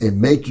and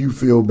make you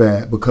feel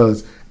bad,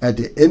 because at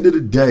the end of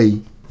the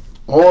day,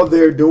 all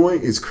they're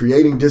doing is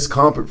creating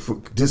discomfort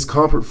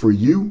for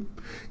you,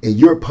 and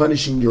you're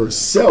punishing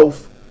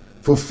yourself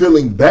for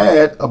feeling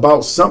bad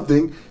about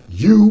something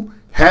you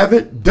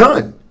haven't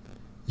done.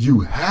 You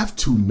have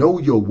to know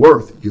your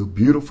worth. You're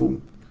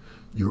beautiful.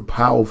 you're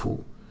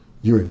powerful,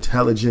 you're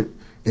intelligent,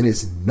 and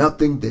it's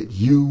nothing that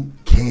you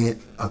can't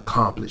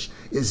accomplish.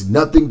 It's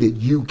nothing that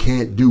you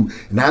can't do.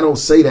 And I don't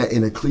say that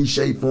in a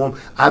cliche form.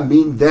 I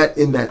mean that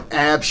in that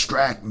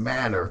abstract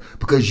manner.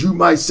 Because you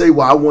might say,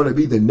 well, I want to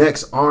be the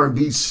next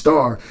R&B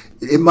star.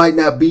 It might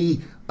not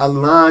be a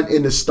line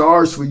in the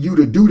stars for you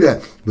to do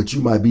that. But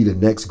you might be the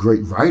next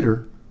great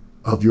writer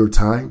of your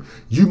time.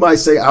 You might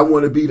say, I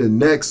want to be the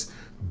next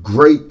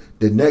great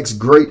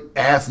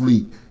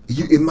athlete.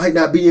 It might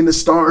not be in the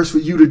stars for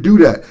you to do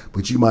that,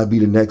 but you might be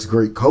the next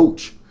great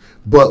coach.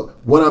 But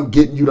what I'm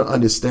getting you to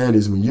understand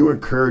is when you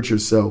encourage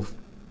yourself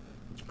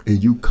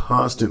and you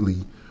constantly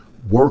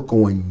work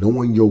on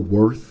knowing your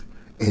worth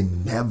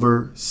and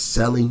never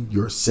selling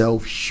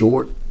yourself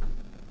short,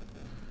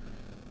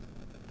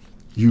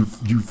 you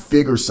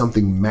figure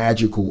something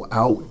magical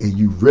out and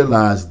you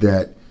realize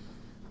that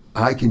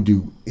I can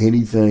do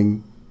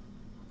anything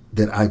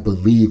that I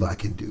believe I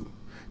can do.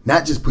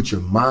 Not just put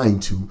your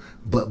mind to,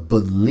 but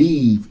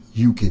believe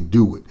you can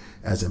do it.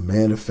 As a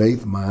man of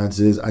faith, mine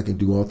says I can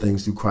do all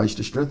things through Christ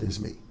that strengthens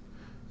me.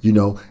 You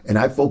know, and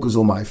I focus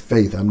on my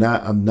faith. I'm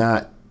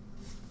not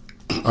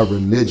a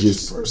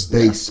religious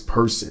based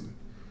person,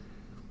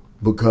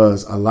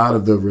 because a lot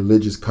of the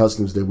religious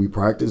customs that we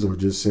practice are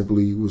just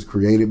simply was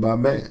created by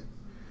man.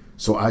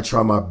 So I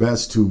try my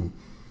best to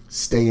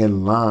stay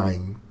in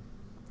line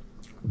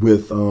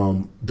with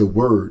the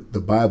word,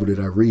 the Bible that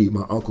I read.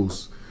 My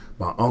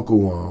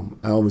uncle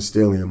Alvin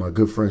Staley and my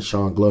good friend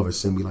Sean Glover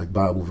send me like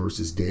Bible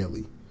verses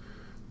daily.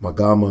 My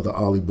godmother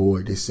Ollie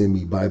Boyd, they send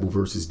me Bible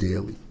verses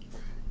daily,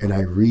 and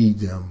I read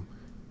them.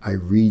 I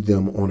read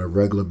them on a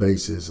regular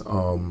basis.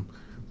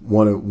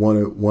 One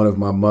of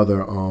my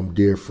mother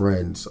dear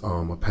friends,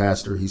 a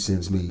pastor, he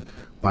sends me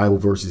Bible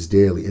verses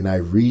daily, and I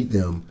read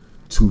them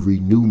to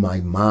renew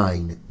my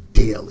mind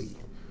daily,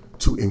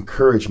 to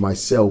encourage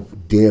myself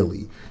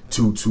daily,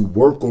 to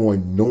work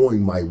on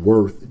knowing my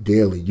worth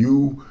daily.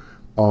 You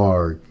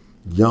are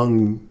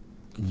young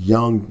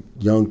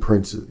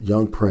princesses,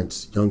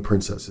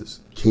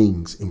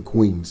 kings and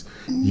queens.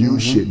 You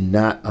should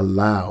not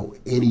allow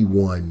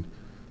anyone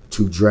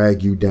to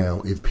drag you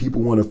down. If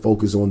people want to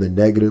focus on the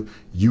negative,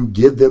 you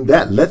give them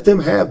that. Let them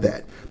have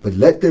that, but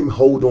let them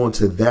hold on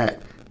to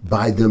that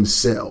by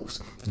themselves.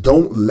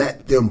 Don't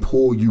let them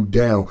pull you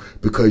down,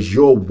 because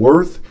your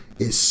worth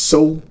is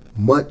so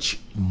much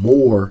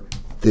more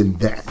than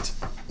that.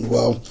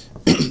 Well,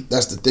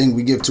 that's the thing.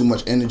 We give too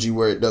much energy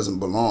where it doesn't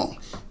belong.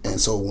 And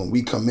so when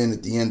we come in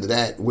at the end of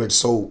that, we're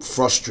so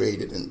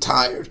frustrated and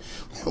tired.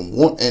 And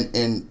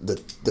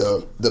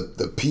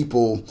the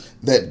people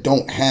that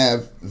don't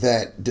have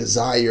that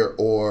desire,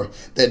 or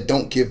that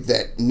don't give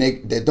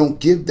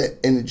that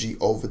energy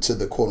over to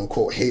the quote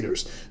unquote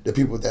haters, the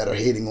people that are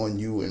hating on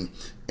you and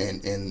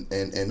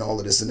all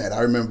of this and that.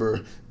 I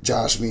remember,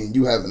 Josh, me and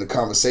you having a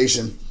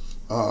conversation.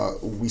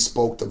 We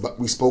spoke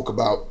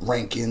about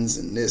rankings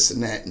and this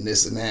and that and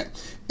this and that,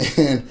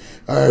 and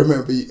I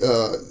remember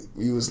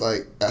he was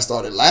like, I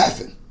started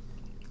laughing,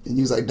 and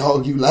he was like,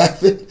 "Dog, you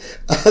laughing?"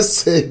 I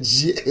said,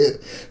 "Yeah,"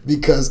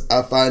 because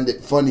I find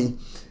it funny.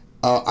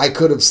 I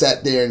could have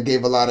sat there and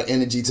gave a lot of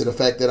energy to the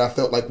fact that I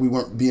felt like we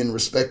weren't being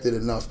respected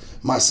enough,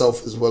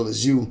 myself as well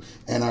as you,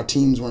 and our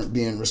teams weren't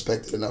being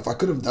respected enough. I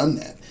could have done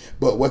that,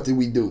 but what did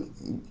we do?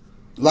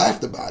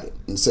 Laughed about it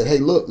and said, hey,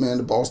 look, man,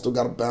 the ball still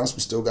got to bounce. We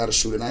still got to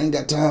shoot it. I ain't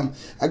got time.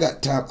 I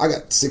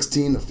got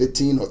 16 or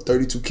 15 or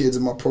 32 kids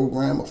in my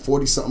program, or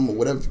 40 something, or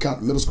whatever you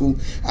count middle school.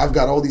 I've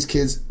got all these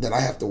kids that I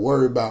have to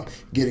worry about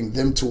getting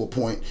them to a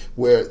point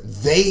where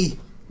they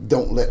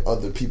don't let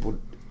other people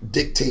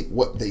dictate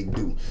what they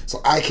do.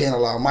 So I can't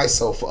allow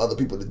myself for other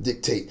people to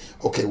dictate,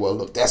 okay, well,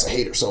 look, that's a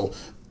hater, so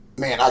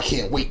man, I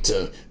can't wait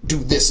to do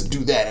this and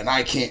do that, and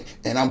I can't,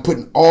 and I'm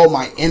putting all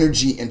my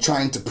energy in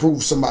trying to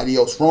prove somebody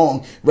else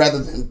wrong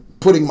rather than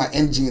putting my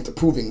energy into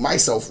proving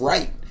myself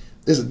right.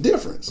 There's a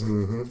difference.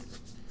 Mm-hmm.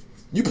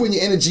 You put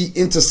your energy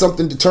into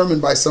something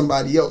determined by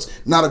somebody else,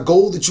 not a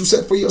goal that you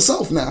set for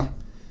yourself now.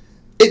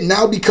 It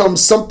now becomes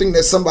something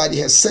that somebody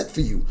has set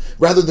for you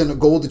rather than a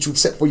goal that you've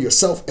set for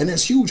yourself, and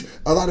that's huge.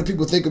 A lot of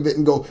people think of it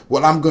and go,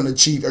 well, I'm going to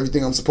achieve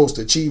everything I'm supposed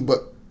to achieve,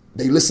 but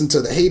they listen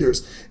to the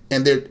haters,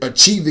 and they're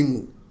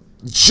achieving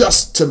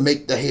just to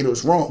make the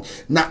haters wrong,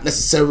 not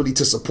necessarily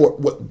to support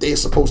what they're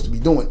supposed to be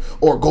doing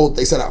or a goal that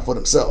they set out for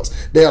themselves.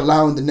 They're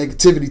allowing the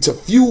negativity to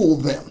fuel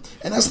them,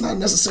 and that's not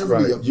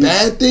necessarily a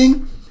bad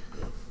thing.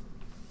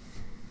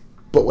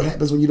 But what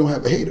happens when you don't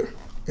have a hater?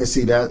 And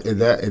see that's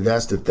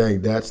the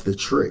thing. That's the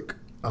trick.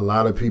 A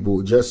lot of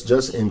people just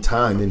in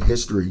time in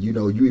history, you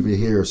know, you even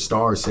hear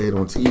stars say it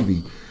on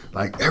TV,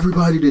 like,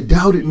 everybody that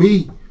doubted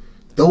me,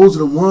 those are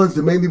the ones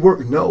that made me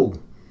work. No.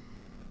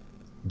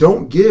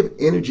 Don't give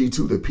energy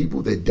to the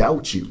people that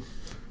doubt you.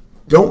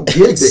 Don't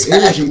give the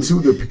energy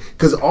to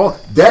because all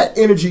that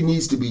energy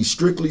needs to be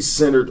strictly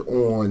centered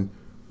on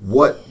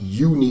what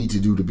you need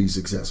to do to be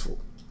successful.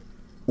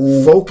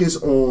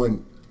 Focus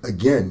on,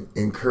 again,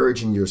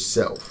 encouraging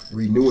yourself,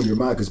 renewing your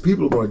mind, because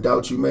people are going to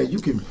doubt you, man.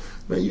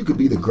 man, you could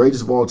be the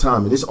greatest of all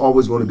time, and it's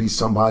always going to be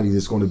somebody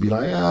that's going to be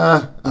like,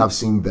 I've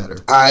seen better.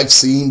 I've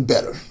seen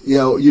better.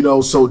 You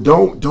know. So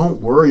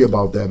don't worry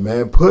about that,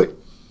 man. Put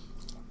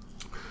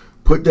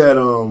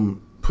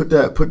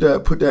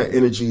that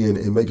energy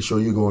in making sure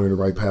you're going in the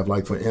right path.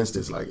 Like, for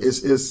instance, like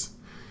it's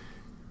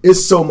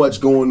so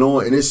much going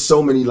on, and it's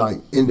so many like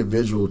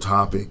individual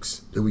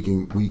topics that we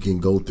can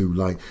go through.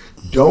 Like,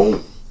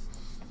 don't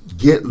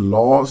get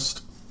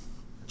lost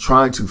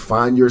trying to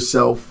find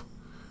yourself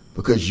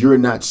because you're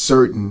not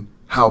certain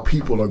how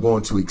people are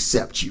going to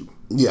accept you.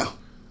 Yeah.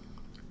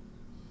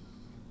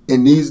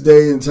 In these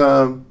days and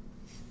time,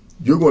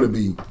 you're going to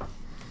be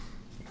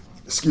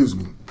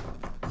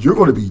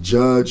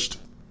judged,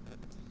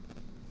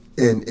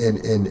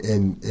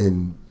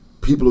 and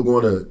people are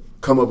going to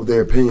come up with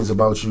their opinions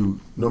about you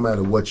no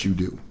matter what you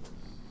do.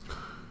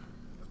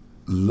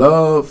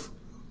 Love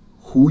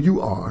who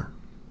you are.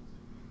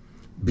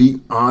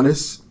 Be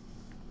honest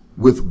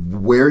with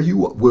where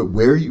you're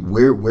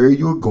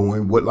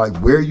going,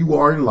 where you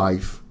are in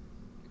life,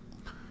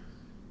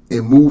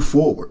 and move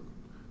forward.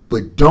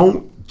 But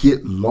don't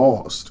get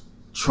lost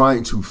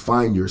trying to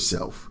find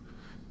yourself.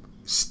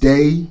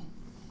 Stay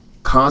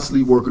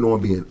constantly working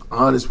on being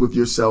honest with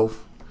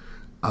yourself.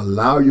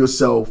 Allow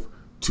yourself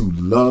to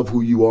love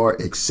who you are,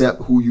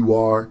 accept who you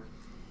are,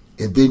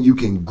 and then you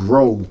can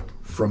grow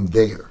from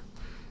there.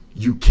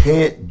 You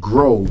can't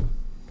grow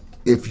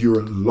if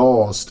you're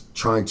lost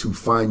trying to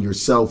find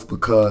yourself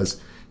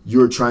because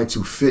you're trying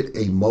to fit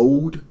a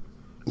mold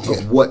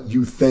of what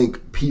you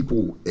think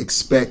people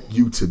expect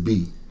you to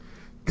be.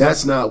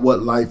 That's not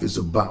what life is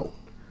about.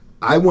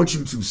 I want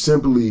you to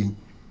simply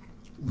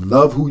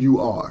love who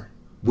you are.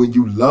 When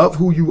you love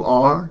who you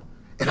are,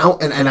 and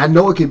I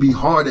know it can be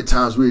hard at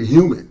times, we're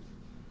human.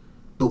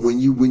 But when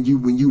you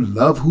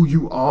love who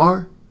you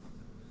are,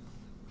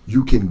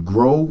 you can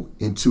grow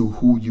into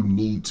who you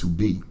need to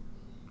be.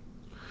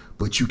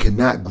 But you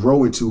cannot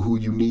grow into who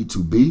you need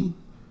to be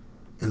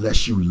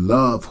unless you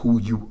love who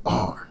you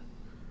are.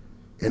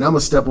 And I'm going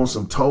to step on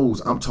some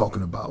toes. I'm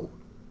talking about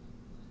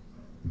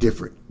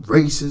different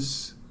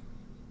races,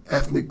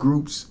 ethnic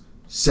groups,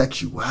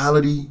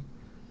 sexuality,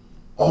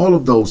 all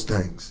of those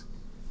things.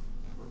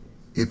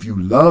 If you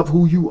love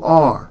who you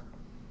are,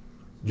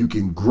 you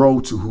can grow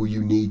to who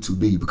you need to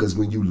be. Because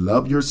when you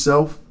love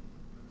yourself,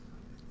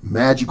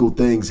 magical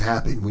things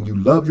happen. When you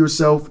love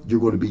yourself,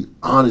 you're going to be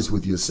honest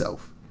with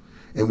yourself.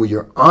 And when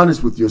you're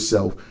honest with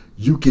yourself,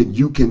 you can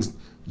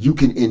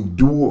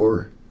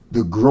endure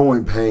the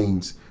growing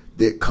pains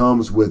that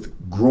comes with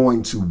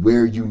growing to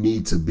where you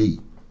need to be.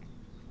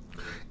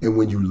 And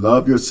when you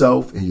love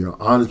yourself and you're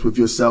honest with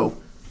yourself,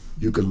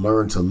 you can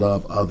learn to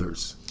love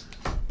others.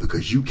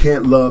 Because you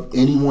can't love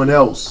anyone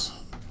else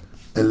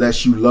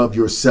unless you love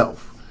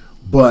yourself.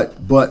 But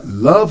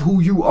love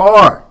who you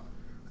are.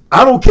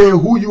 I don't care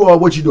who you are,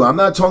 what you do. I'm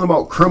not talking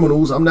about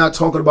criminals. I'm not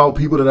talking about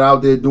people that are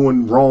out there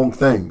doing wrong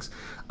things.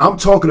 I'm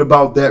talking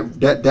about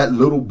that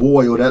little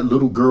boy or that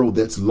little girl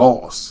that's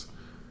lost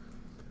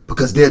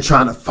because they're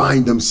trying to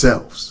find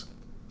themselves.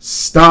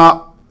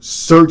 Stop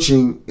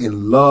searching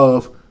and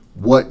love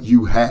what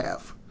you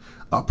have.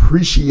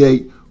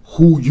 Appreciate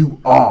who you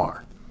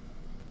are.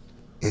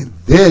 And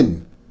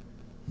then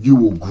you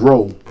will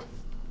grow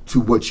to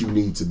what you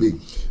need to be.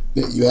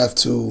 You have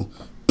to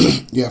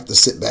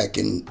sit back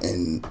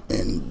and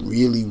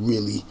really,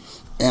 really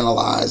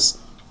analyze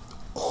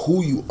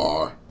who you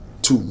are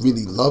to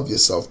really love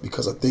yourself,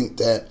 because I think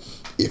that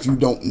if you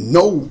don't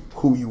know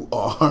who you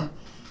are,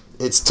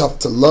 it's tough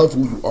to love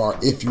who you are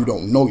if you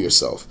don't know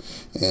yourself.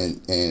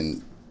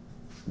 And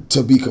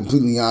to be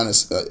completely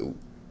honest,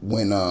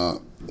 when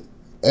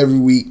every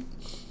week,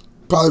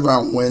 probably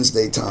around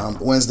Wednesday,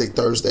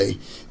 Thursday,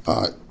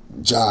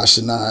 Josh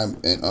and I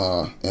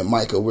and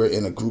Micah, we're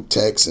in a group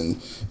text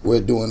and we're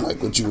doing like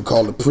what you would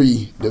call the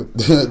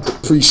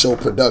pre-show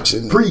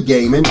production,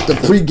 the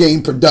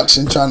pre-game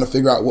production, trying to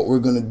figure out what we're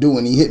gonna do.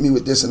 And he hit me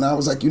with this, and I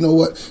was like, you know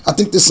what? I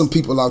think there's some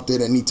people out there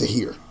that need to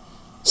hear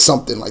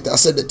something like that. I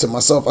said that to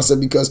myself. I said,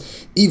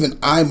 because even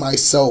I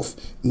myself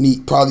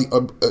need probably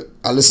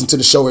I listen to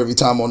the show every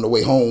time on the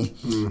way home,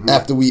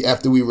 after we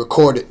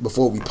record it,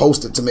 before we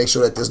post it, to make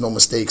sure that there's no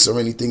mistakes or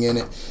anything in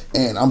it.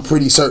 And I'm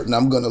pretty certain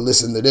I'm going to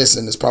listen to this,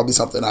 and it's probably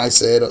something I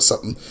said or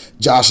something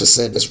Josh has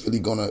said that's really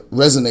going to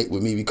resonate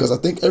with me, because I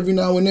think every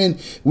now and then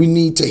we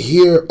need to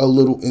hear a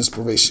little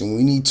inspiration.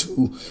 We need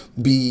to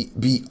be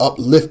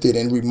uplifted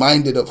and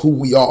reminded of who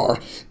we are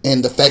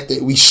and the fact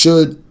that we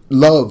should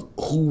love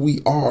who we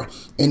are.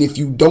 And if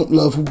you don't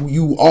love who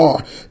you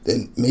are,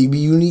 then maybe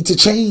you need to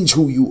change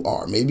who you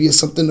are. Maybe it's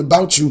something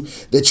about you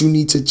that you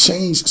need to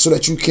change so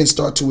that you can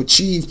start to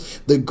achieve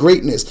the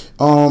greatness.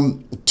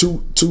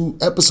 Two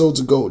episodes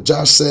ago,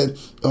 Josh said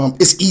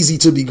it's easy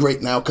to be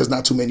great now because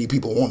not too many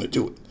people want to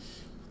do it.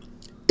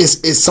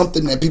 It's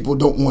something that people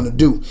don't want to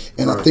do.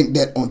 And right. I think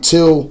that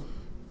until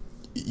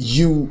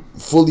you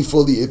fully,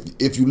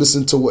 if you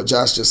listen to what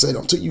Josh just said,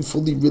 until you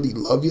fully really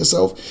love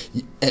yourself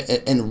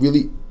and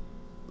really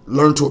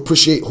learn to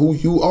appreciate who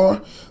you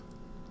are,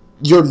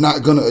 you're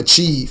not going to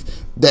achieve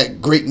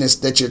that greatness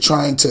that you're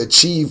trying to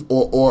achieve,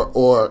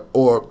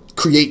 or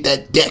create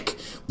that deck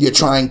you're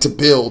trying to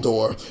build,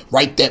 or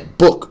write that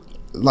book.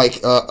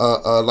 Like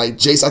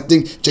Jason, I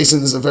think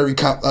Jason is a very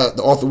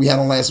the author we had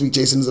on last week.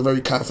 Jason is a very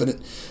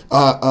confident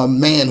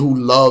man who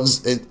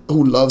loves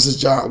his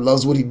job,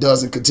 loves what he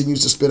does, and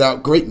continues to spit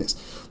out greatness.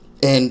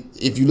 And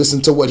if you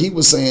listen to what he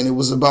was saying, it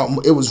was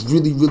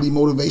really, really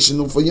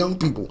motivational for young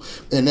people.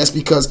 And that's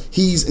because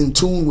he's in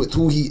tune with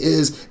who he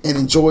is and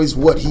enjoys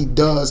what he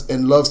does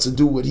and loves to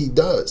do what he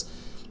does.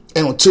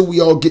 And until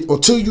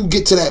you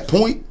get to that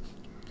point,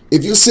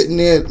 if you're sitting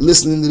there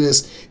listening to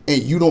this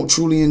and you don't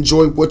truly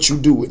enjoy what you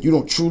do, and you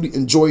don't truly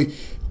enjoy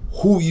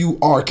who you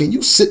are, can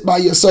you sit by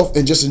yourself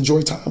and just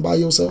enjoy time by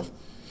yourself?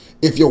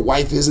 If your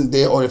wife isn't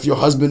there, or if your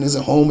husband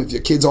isn't home, if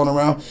your kids aren't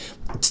around.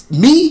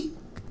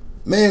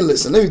 Man,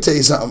 listen, let me tell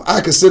you something.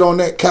 I could sit on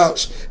that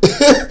couch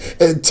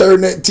and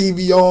turn that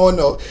TV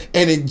on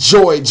and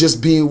enjoy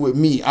just being with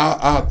me.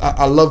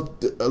 I love,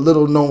 a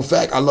little known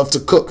fact, I love to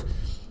cook.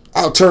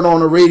 I'll turn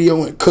on the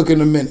radio and cook in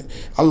a minute.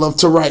 I love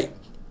to write.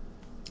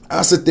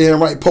 I sit there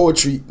and write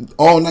poetry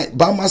all night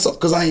by myself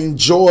because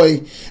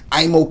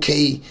I'm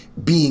okay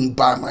being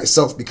by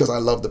myself because I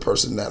love the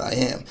person that I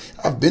am.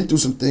 I've been through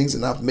some things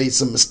and I've made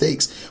some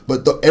mistakes,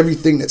 but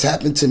everything that's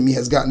happened to me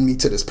has gotten me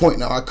to this point.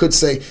 Now, I could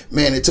say,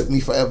 man, it took me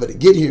forever to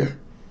get here,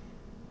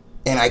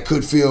 and I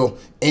could feel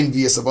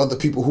envious of other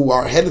people who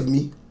are ahead of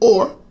me,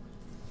 or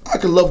I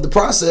could love the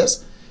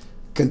process,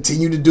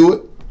 continue to do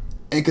it,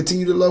 and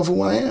continue to love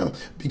who I am,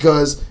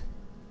 because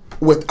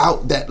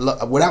without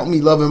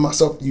me loving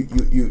myself,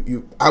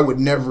 I would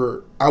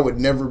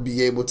never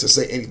be able to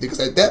say anything. Because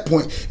at that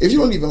point, if you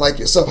don't even like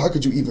yourself, how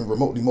could you even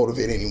remotely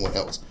motivate anyone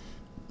else?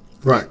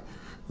 Right.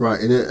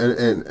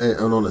 And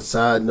on a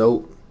side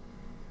note,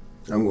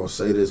 I'm gonna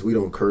say this: we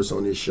don't curse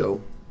on this show,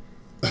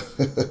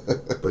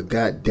 but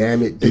God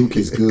damn it, Duke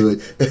is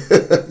good.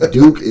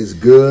 Duke is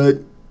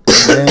good.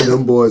 Man,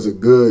 them boys are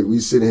good. We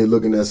sitting here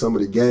looking at some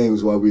of the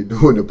games while we're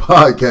doing the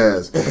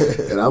podcast,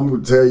 and I'm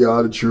gonna tell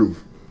y'all the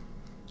truth.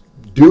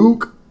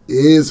 Duke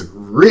is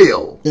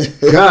real.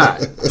 God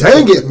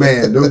dang it,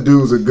 man. Them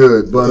dudes are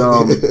good. But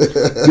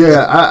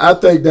yeah, I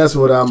think that's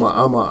what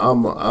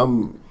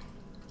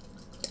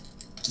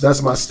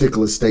that's my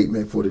stickler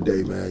statement for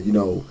today, man. You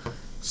know,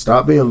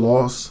 stop being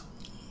lost,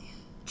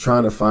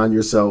 trying to find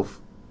yourself,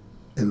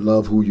 and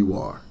love who you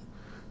are.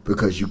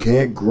 Because you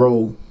can't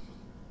grow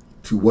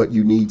to what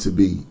you need to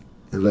be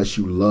unless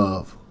you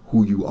love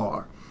who you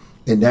are.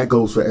 And that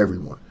goes for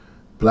everyone.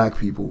 Black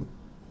people,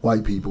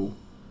 white people,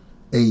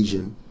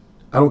 Asian,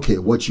 I don't care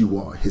what you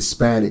are,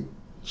 Hispanic,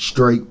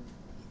 straight,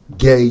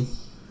 gay,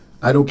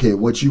 I don't care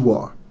what you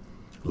are.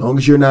 As long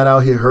as you're not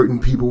out here hurting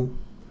people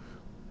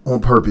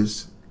on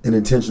purpose and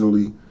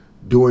intentionally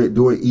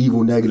doing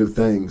evil, negative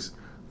things,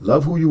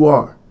 love who you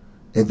are.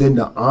 And then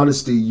the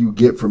honesty you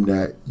get from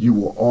that, you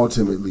will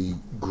ultimately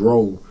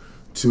grow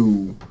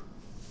to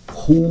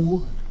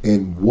who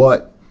and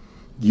what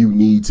you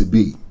need to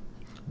be.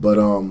 But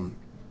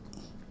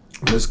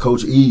this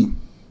Coach E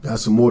got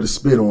some more to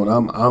spit on.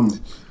 I'm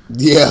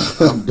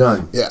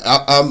done. Yeah,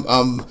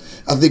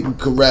 I think we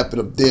could wrap it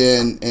up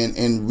there,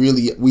 and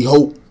really, we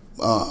hope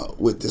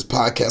with this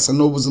podcast. I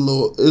know it was a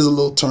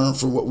little turn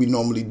from what we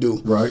normally do.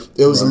 Right.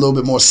 It was a little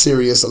bit more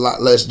serious, a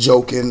lot less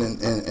joking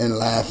and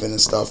laughing and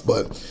stuff.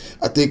 But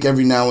I think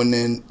every now and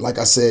then, like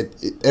I said,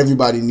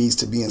 everybody needs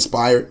to be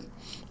inspired.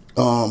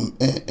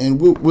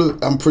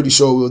 And I'm pretty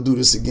sure we'll do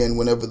this again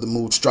whenever the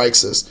mood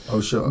strikes us.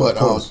 Oh, sure. But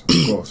of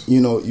course. you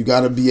know, you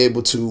got to be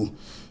able to.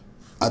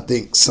 I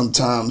think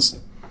sometimes,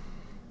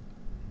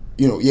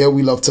 you know, yeah,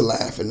 we love to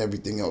laugh and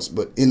everything else,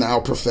 but in our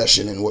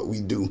profession and what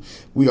we do,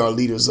 we are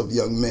leaders of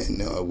young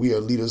men. We are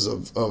leaders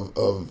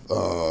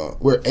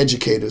we're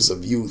educators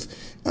of youth,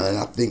 and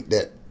I think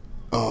that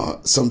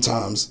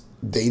sometimes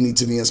they need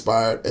to be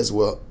inspired as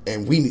well,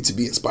 and we need to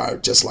be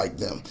inspired just like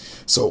them.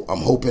 So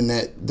I'm hoping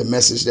that the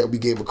message that we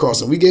gave across,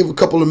 and we gave a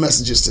couple of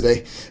messages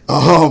today,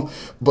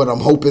 but I'm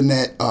hoping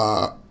that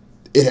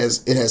it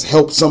has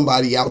helped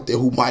somebody out there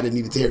who might have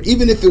needed to hear it.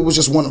 Even if it was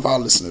just one of our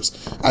listeners,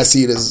 I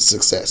see it as a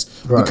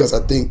success. Right. Because I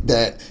think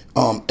that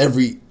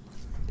every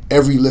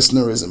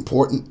listener is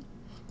important,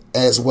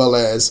 as well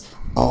as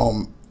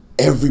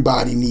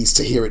everybody needs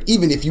to hear it.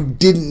 Even if you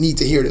didn't need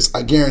to hear this,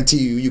 I guarantee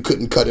you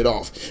couldn't cut it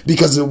off,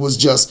 because it was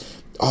just,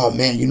 oh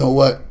man, you know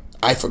what?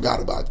 I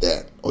forgot about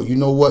that. Or you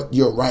know what?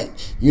 You're right.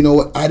 You know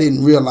what? I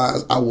didn't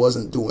realize I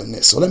wasn't doing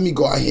this. So let me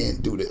go out here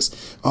and do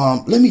this.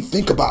 Let me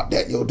think about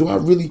that. Yo,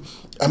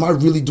 am I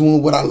really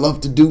doing what I love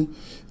to do?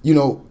 You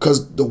know,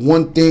 because the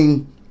one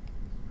thing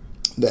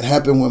that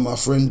happened when my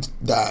friend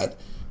died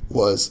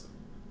was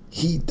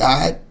he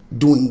died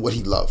doing what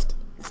he loved.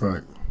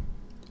 Right.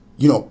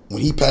 You know,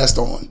 when he passed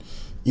on,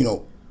 you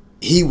know,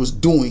 he was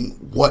doing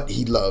what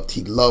he loved.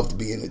 He loved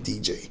being a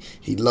DJ.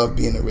 He loved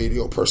being a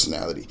radio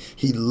personality.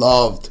 He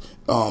loved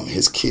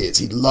his kids.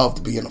 He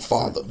loved being a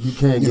father. You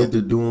can't get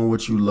to doing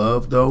what you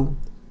love, though,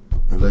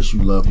 unless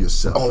you love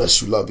yourself.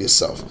 Unless you love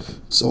yourself.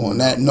 So on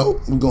that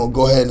note, we're going to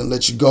go ahead and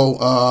let you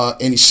go.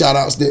 Any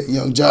shout-outs there,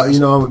 young Josh?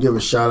 I'm going to give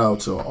a shout-out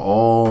to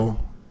all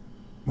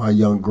my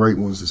young great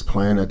ones is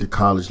playing at the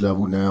college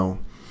level now.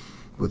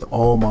 With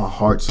all my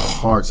hearts of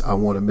hearts, I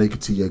want to make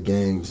it to your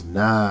games.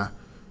 Nah,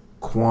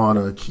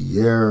 Quana,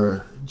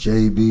 Kiera,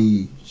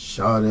 JB,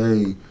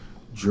 Sade,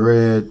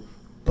 Dread,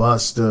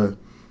 Buster,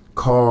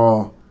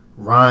 Carl,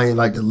 Ryan,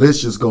 like the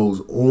list just goes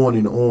on.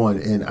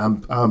 And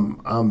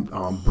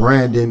I'm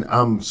Brandon.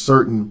 I'm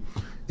certain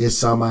it's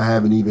some I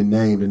haven't even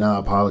named, and I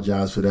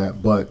apologize for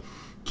that. But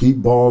keep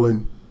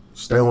balling,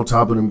 stay on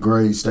top of them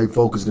grades, stay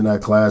focused in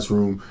that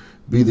classroom,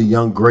 be the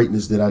young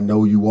greatness that I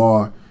know you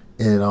are.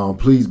 And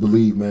please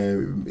believe,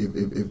 man,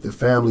 if the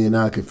family and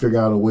I can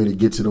figure out a way to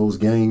get to those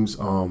games,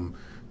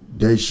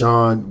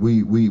 Deshaun,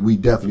 we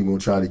definitely gonna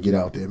try to get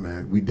out there,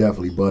 man. We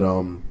definitely. But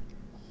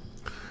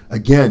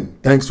again,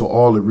 thanks for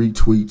all the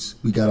retweets.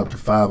 We got up to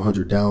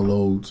 500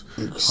 downloads.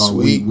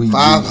 Sweet. We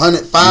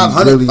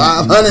 500. We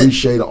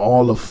appreciate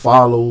all the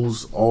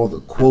follows, all the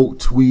quote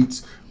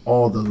tweets,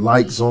 all the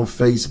likes on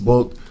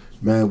Facebook.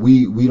 Man,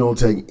 we don't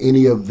take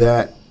any of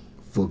that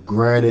for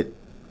granted.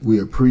 We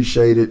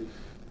appreciate it.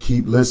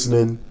 Keep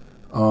listening.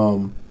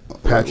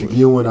 Patrick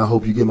Ewing, I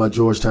hope you get my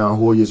Georgetown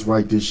Hoyas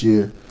right this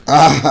year.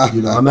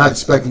 I'm not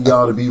expecting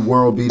y'all to be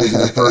world beaters in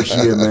the first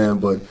year, man,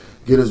 but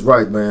get us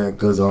right, man,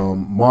 because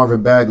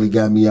Marvin Bagley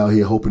got me out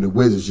here hoping the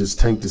Wizards just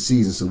tank the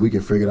season so we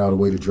can figure out a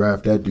way to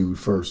draft that dude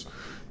first.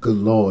 Good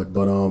Lord.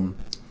 But I want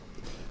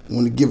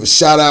to give a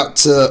shout out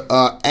to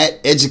at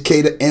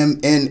Educator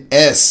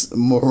MNS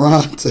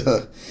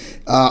Moranta.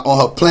 On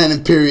her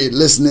planning period,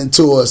 listening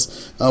to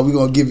us, we're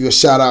gonna give you a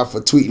shout out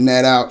for tweeting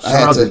that out.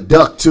 Shout out to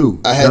Duck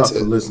too. I had Duck for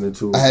listening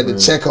to us. I had to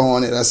check her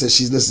on it. I said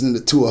she's listening to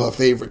 2 of her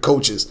favorite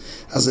coaches.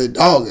 I said,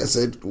 dog. I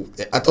said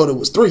I thought it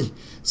was 3.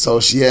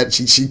 So she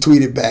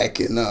tweeted back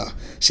and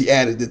she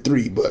added the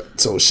 3. But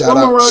so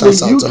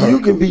shouts out to her. You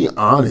can be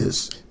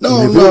honest.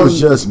 No, if it was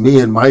just me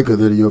and Micah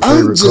that are your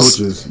favorite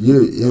coaches,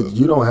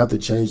 you don't have to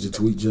change the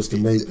tweet just to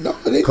make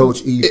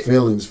Coach E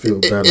feelings feel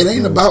better. It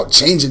ain't about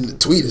changing the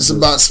tweet. It's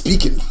about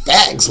speaking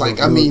facts.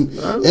 Like, I mean,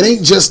 it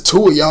ain't just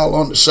 2 of y'all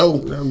on the show.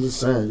 I'm just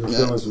saying, your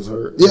feelings was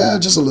hurt. Yeah,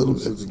 just a little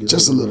bit.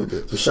 Just a little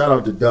bit. But shout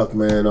out to Duck,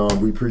 man.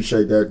 We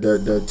appreciate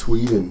that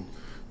tweet and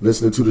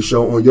listening to the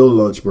show on your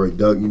lunch break,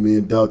 Duck. Me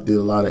and Duck did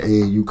a lot of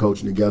AAU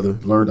coaching together.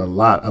 Learned a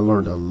lot. I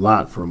learned a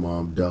lot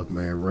from Duck,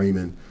 man.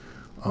 Raymond.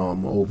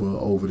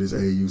 Over this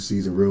AAU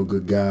season, real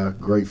good guy,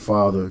 great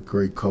father,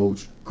 great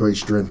coach, great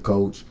strength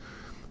coach,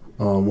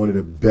 one of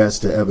the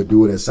best to ever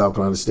do it at South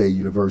Carolina State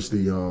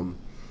University,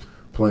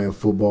 playing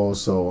football.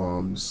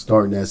 So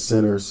starting at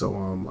center. So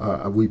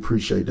we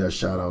appreciate that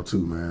shout out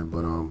too, man.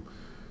 But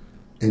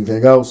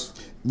anything else?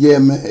 Yeah,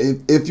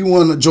 man. If you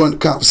want to join the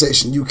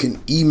conversation, you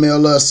can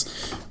email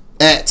us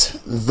at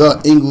The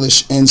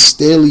English and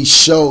Staley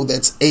Show.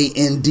 That's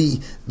AND,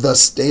 The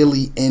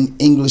Staley and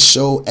English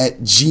Show at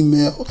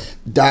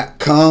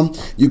gmail.com.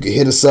 You can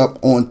hit us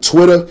up on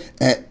Twitter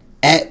at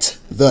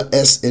The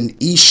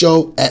SNE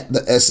Show, at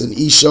The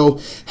SNE Show.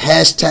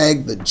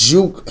 Hashtag The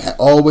Juke.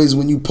 Always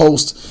when you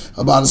post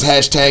about us,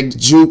 hashtag The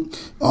Juke.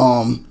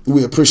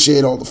 We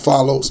appreciate all the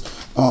follows.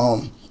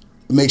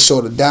 Make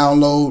sure to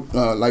download.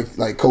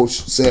 Like Coach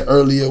said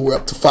earlier, we're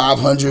up to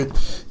 500.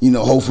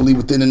 Hopefully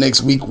within the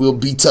next week we'll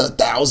be to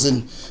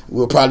 1,000.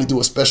 We'll probably do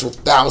a special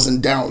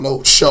 1,000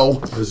 download show.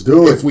 Let's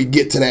do it if we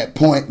get to that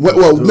point.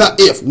 Well, not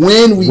if.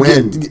 When we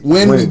get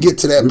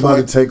to that point. We're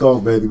about to take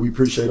off, baby. We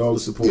appreciate all the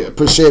support. Yeah,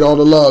 appreciate all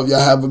the love. Y'all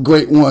have a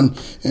great one,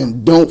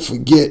 and don't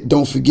forget,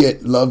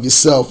 love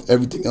yourself.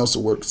 Everything else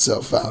will work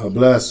itself out. God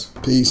bless.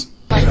 Peace.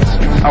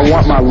 I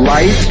want my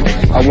life,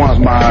 I want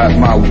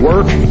my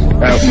work,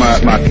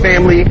 my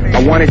family,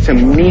 I want it to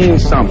mean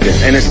something.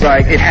 And it's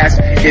like,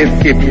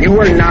 if you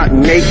are not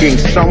making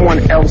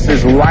someone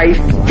else's life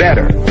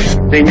better,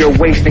 then you're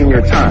wasting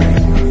your time.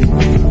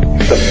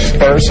 The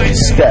first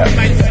step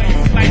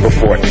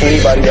before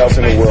anybody else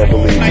in the world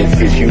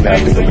believes it is you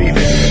have to believe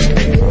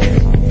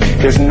it.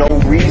 There's no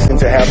reason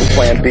to have a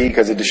plan B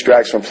because it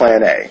distracts from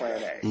plan A.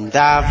 And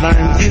I've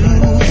learned you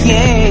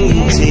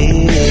can't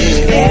tell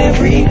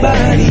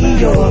everybody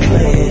your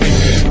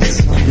plans.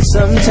 And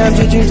sometimes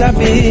your dreams are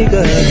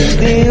bigger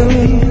than them.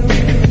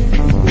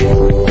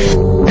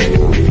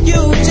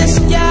 You just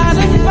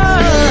gotta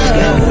find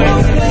a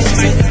place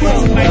to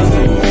grow.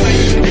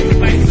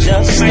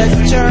 Just let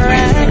your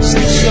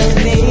actions show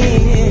me.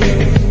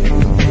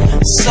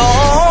 So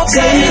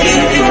take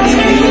it from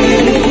me.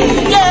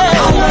 Yeah,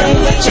 I'll learn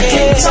that you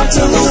can't talk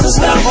to losers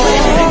about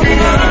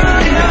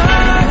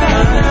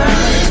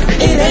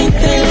it ain't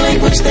their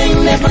language, they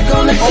never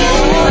gonna get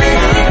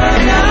it.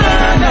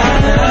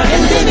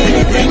 And then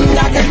anything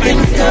I can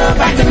think of,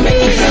 I can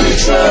make it come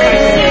true.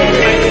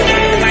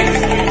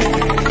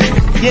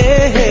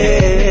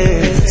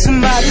 Yeah,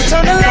 somebody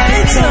turn the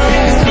lights on.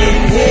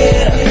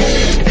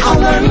 Yeah, I'll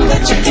learn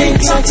that you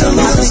can't talk to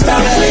losers about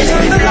it.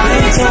 Turn the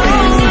lights on.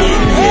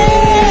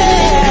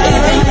 Yeah,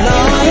 it ain't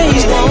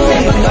language, they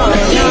never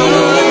gonna get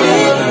it.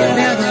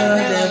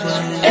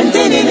 And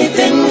then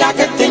anything I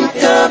can think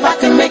of, I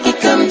can make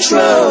it come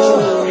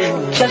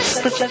true.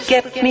 Just look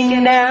at me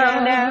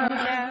now.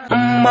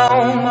 I'm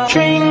on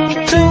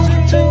drink too.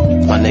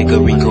 My nigga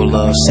Rico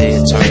Love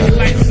said turn up.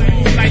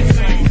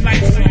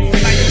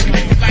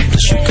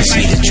 to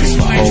see the truth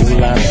a whole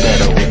lot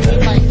better with it.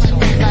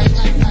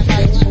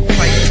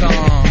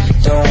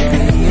 Don't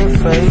be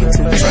afraid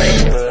to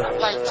dream,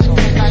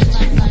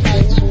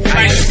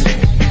 but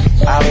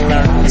I've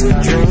learned to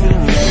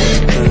dream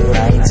with the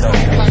right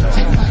tone.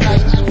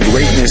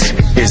 Greatness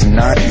is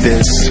not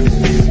this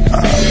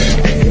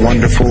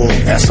wonderful,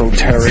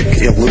 esoteric,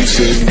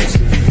 elusive,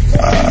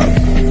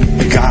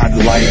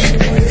 God-like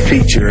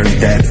feature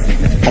that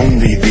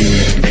only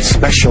the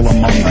special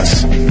among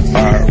us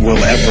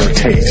will ever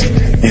taste.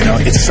 You know,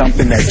 it's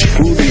something that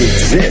truly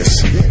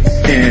exists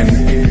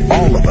in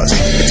all of us.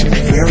 It's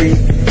very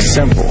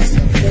simple.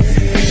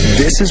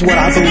 This is what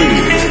I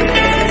believe,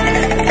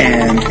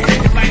 and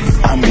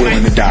I'm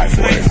willing to die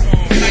for it.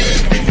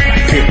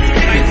 Period.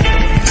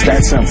 It's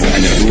that simple. I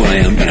know who I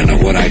am, and I know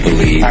what I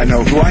believe. I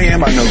know who I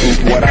am, I know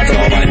what I believe. That's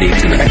all I need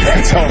to know.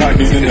 That's all I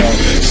need to know.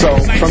 So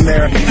from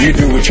there, you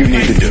do what you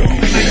need to do.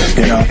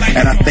 You know,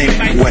 and I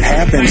think what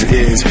happens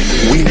is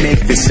we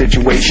make the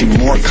situation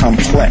more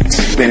complex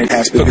than it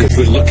has to be. Because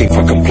we're looking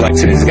for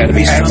complexity. There's got to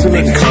be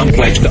something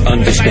complex to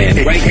understand.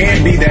 It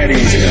can't be that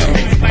easy.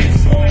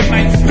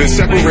 The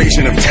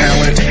separation of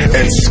talent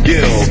and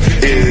skill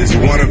is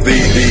one of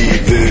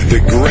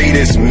the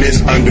greatest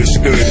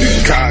misunderstood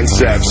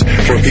concepts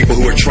for people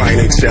who are trying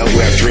to excel, who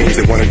have dreams,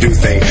 that want to do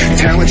things.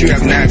 Talent you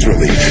have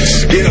naturally.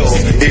 Skill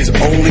is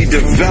only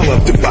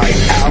developed by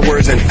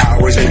hours and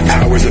hours and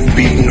hours of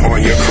beating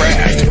on your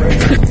craft.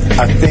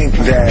 I think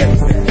that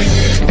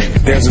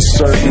there's a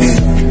certain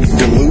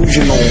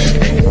delusional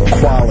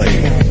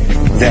quality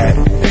that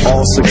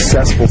all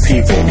successful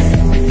people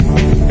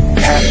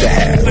have to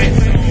have.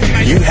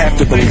 You have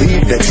to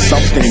believe that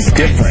something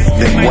different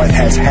than what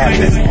has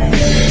happened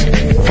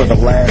for the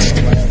last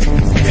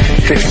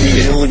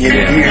 50 million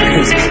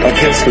years of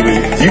history.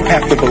 You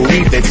have to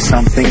believe that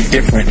something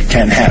different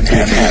can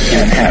happen.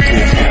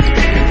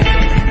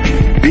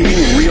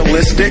 Being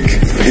realistic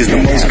is the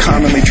most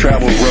commonly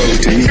traveled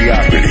road to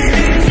mediocrity.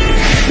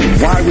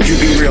 Why would you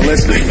be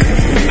realistic?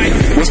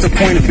 What's the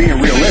point of being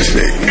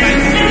realistic?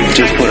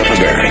 Just put up a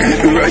barrier.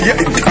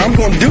 I'm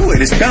going to do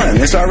it. It's done.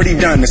 It's already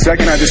done. The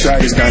second I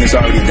decide it's done, it's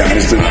already done.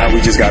 It's now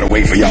we just got to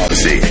wait for y'all to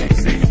see.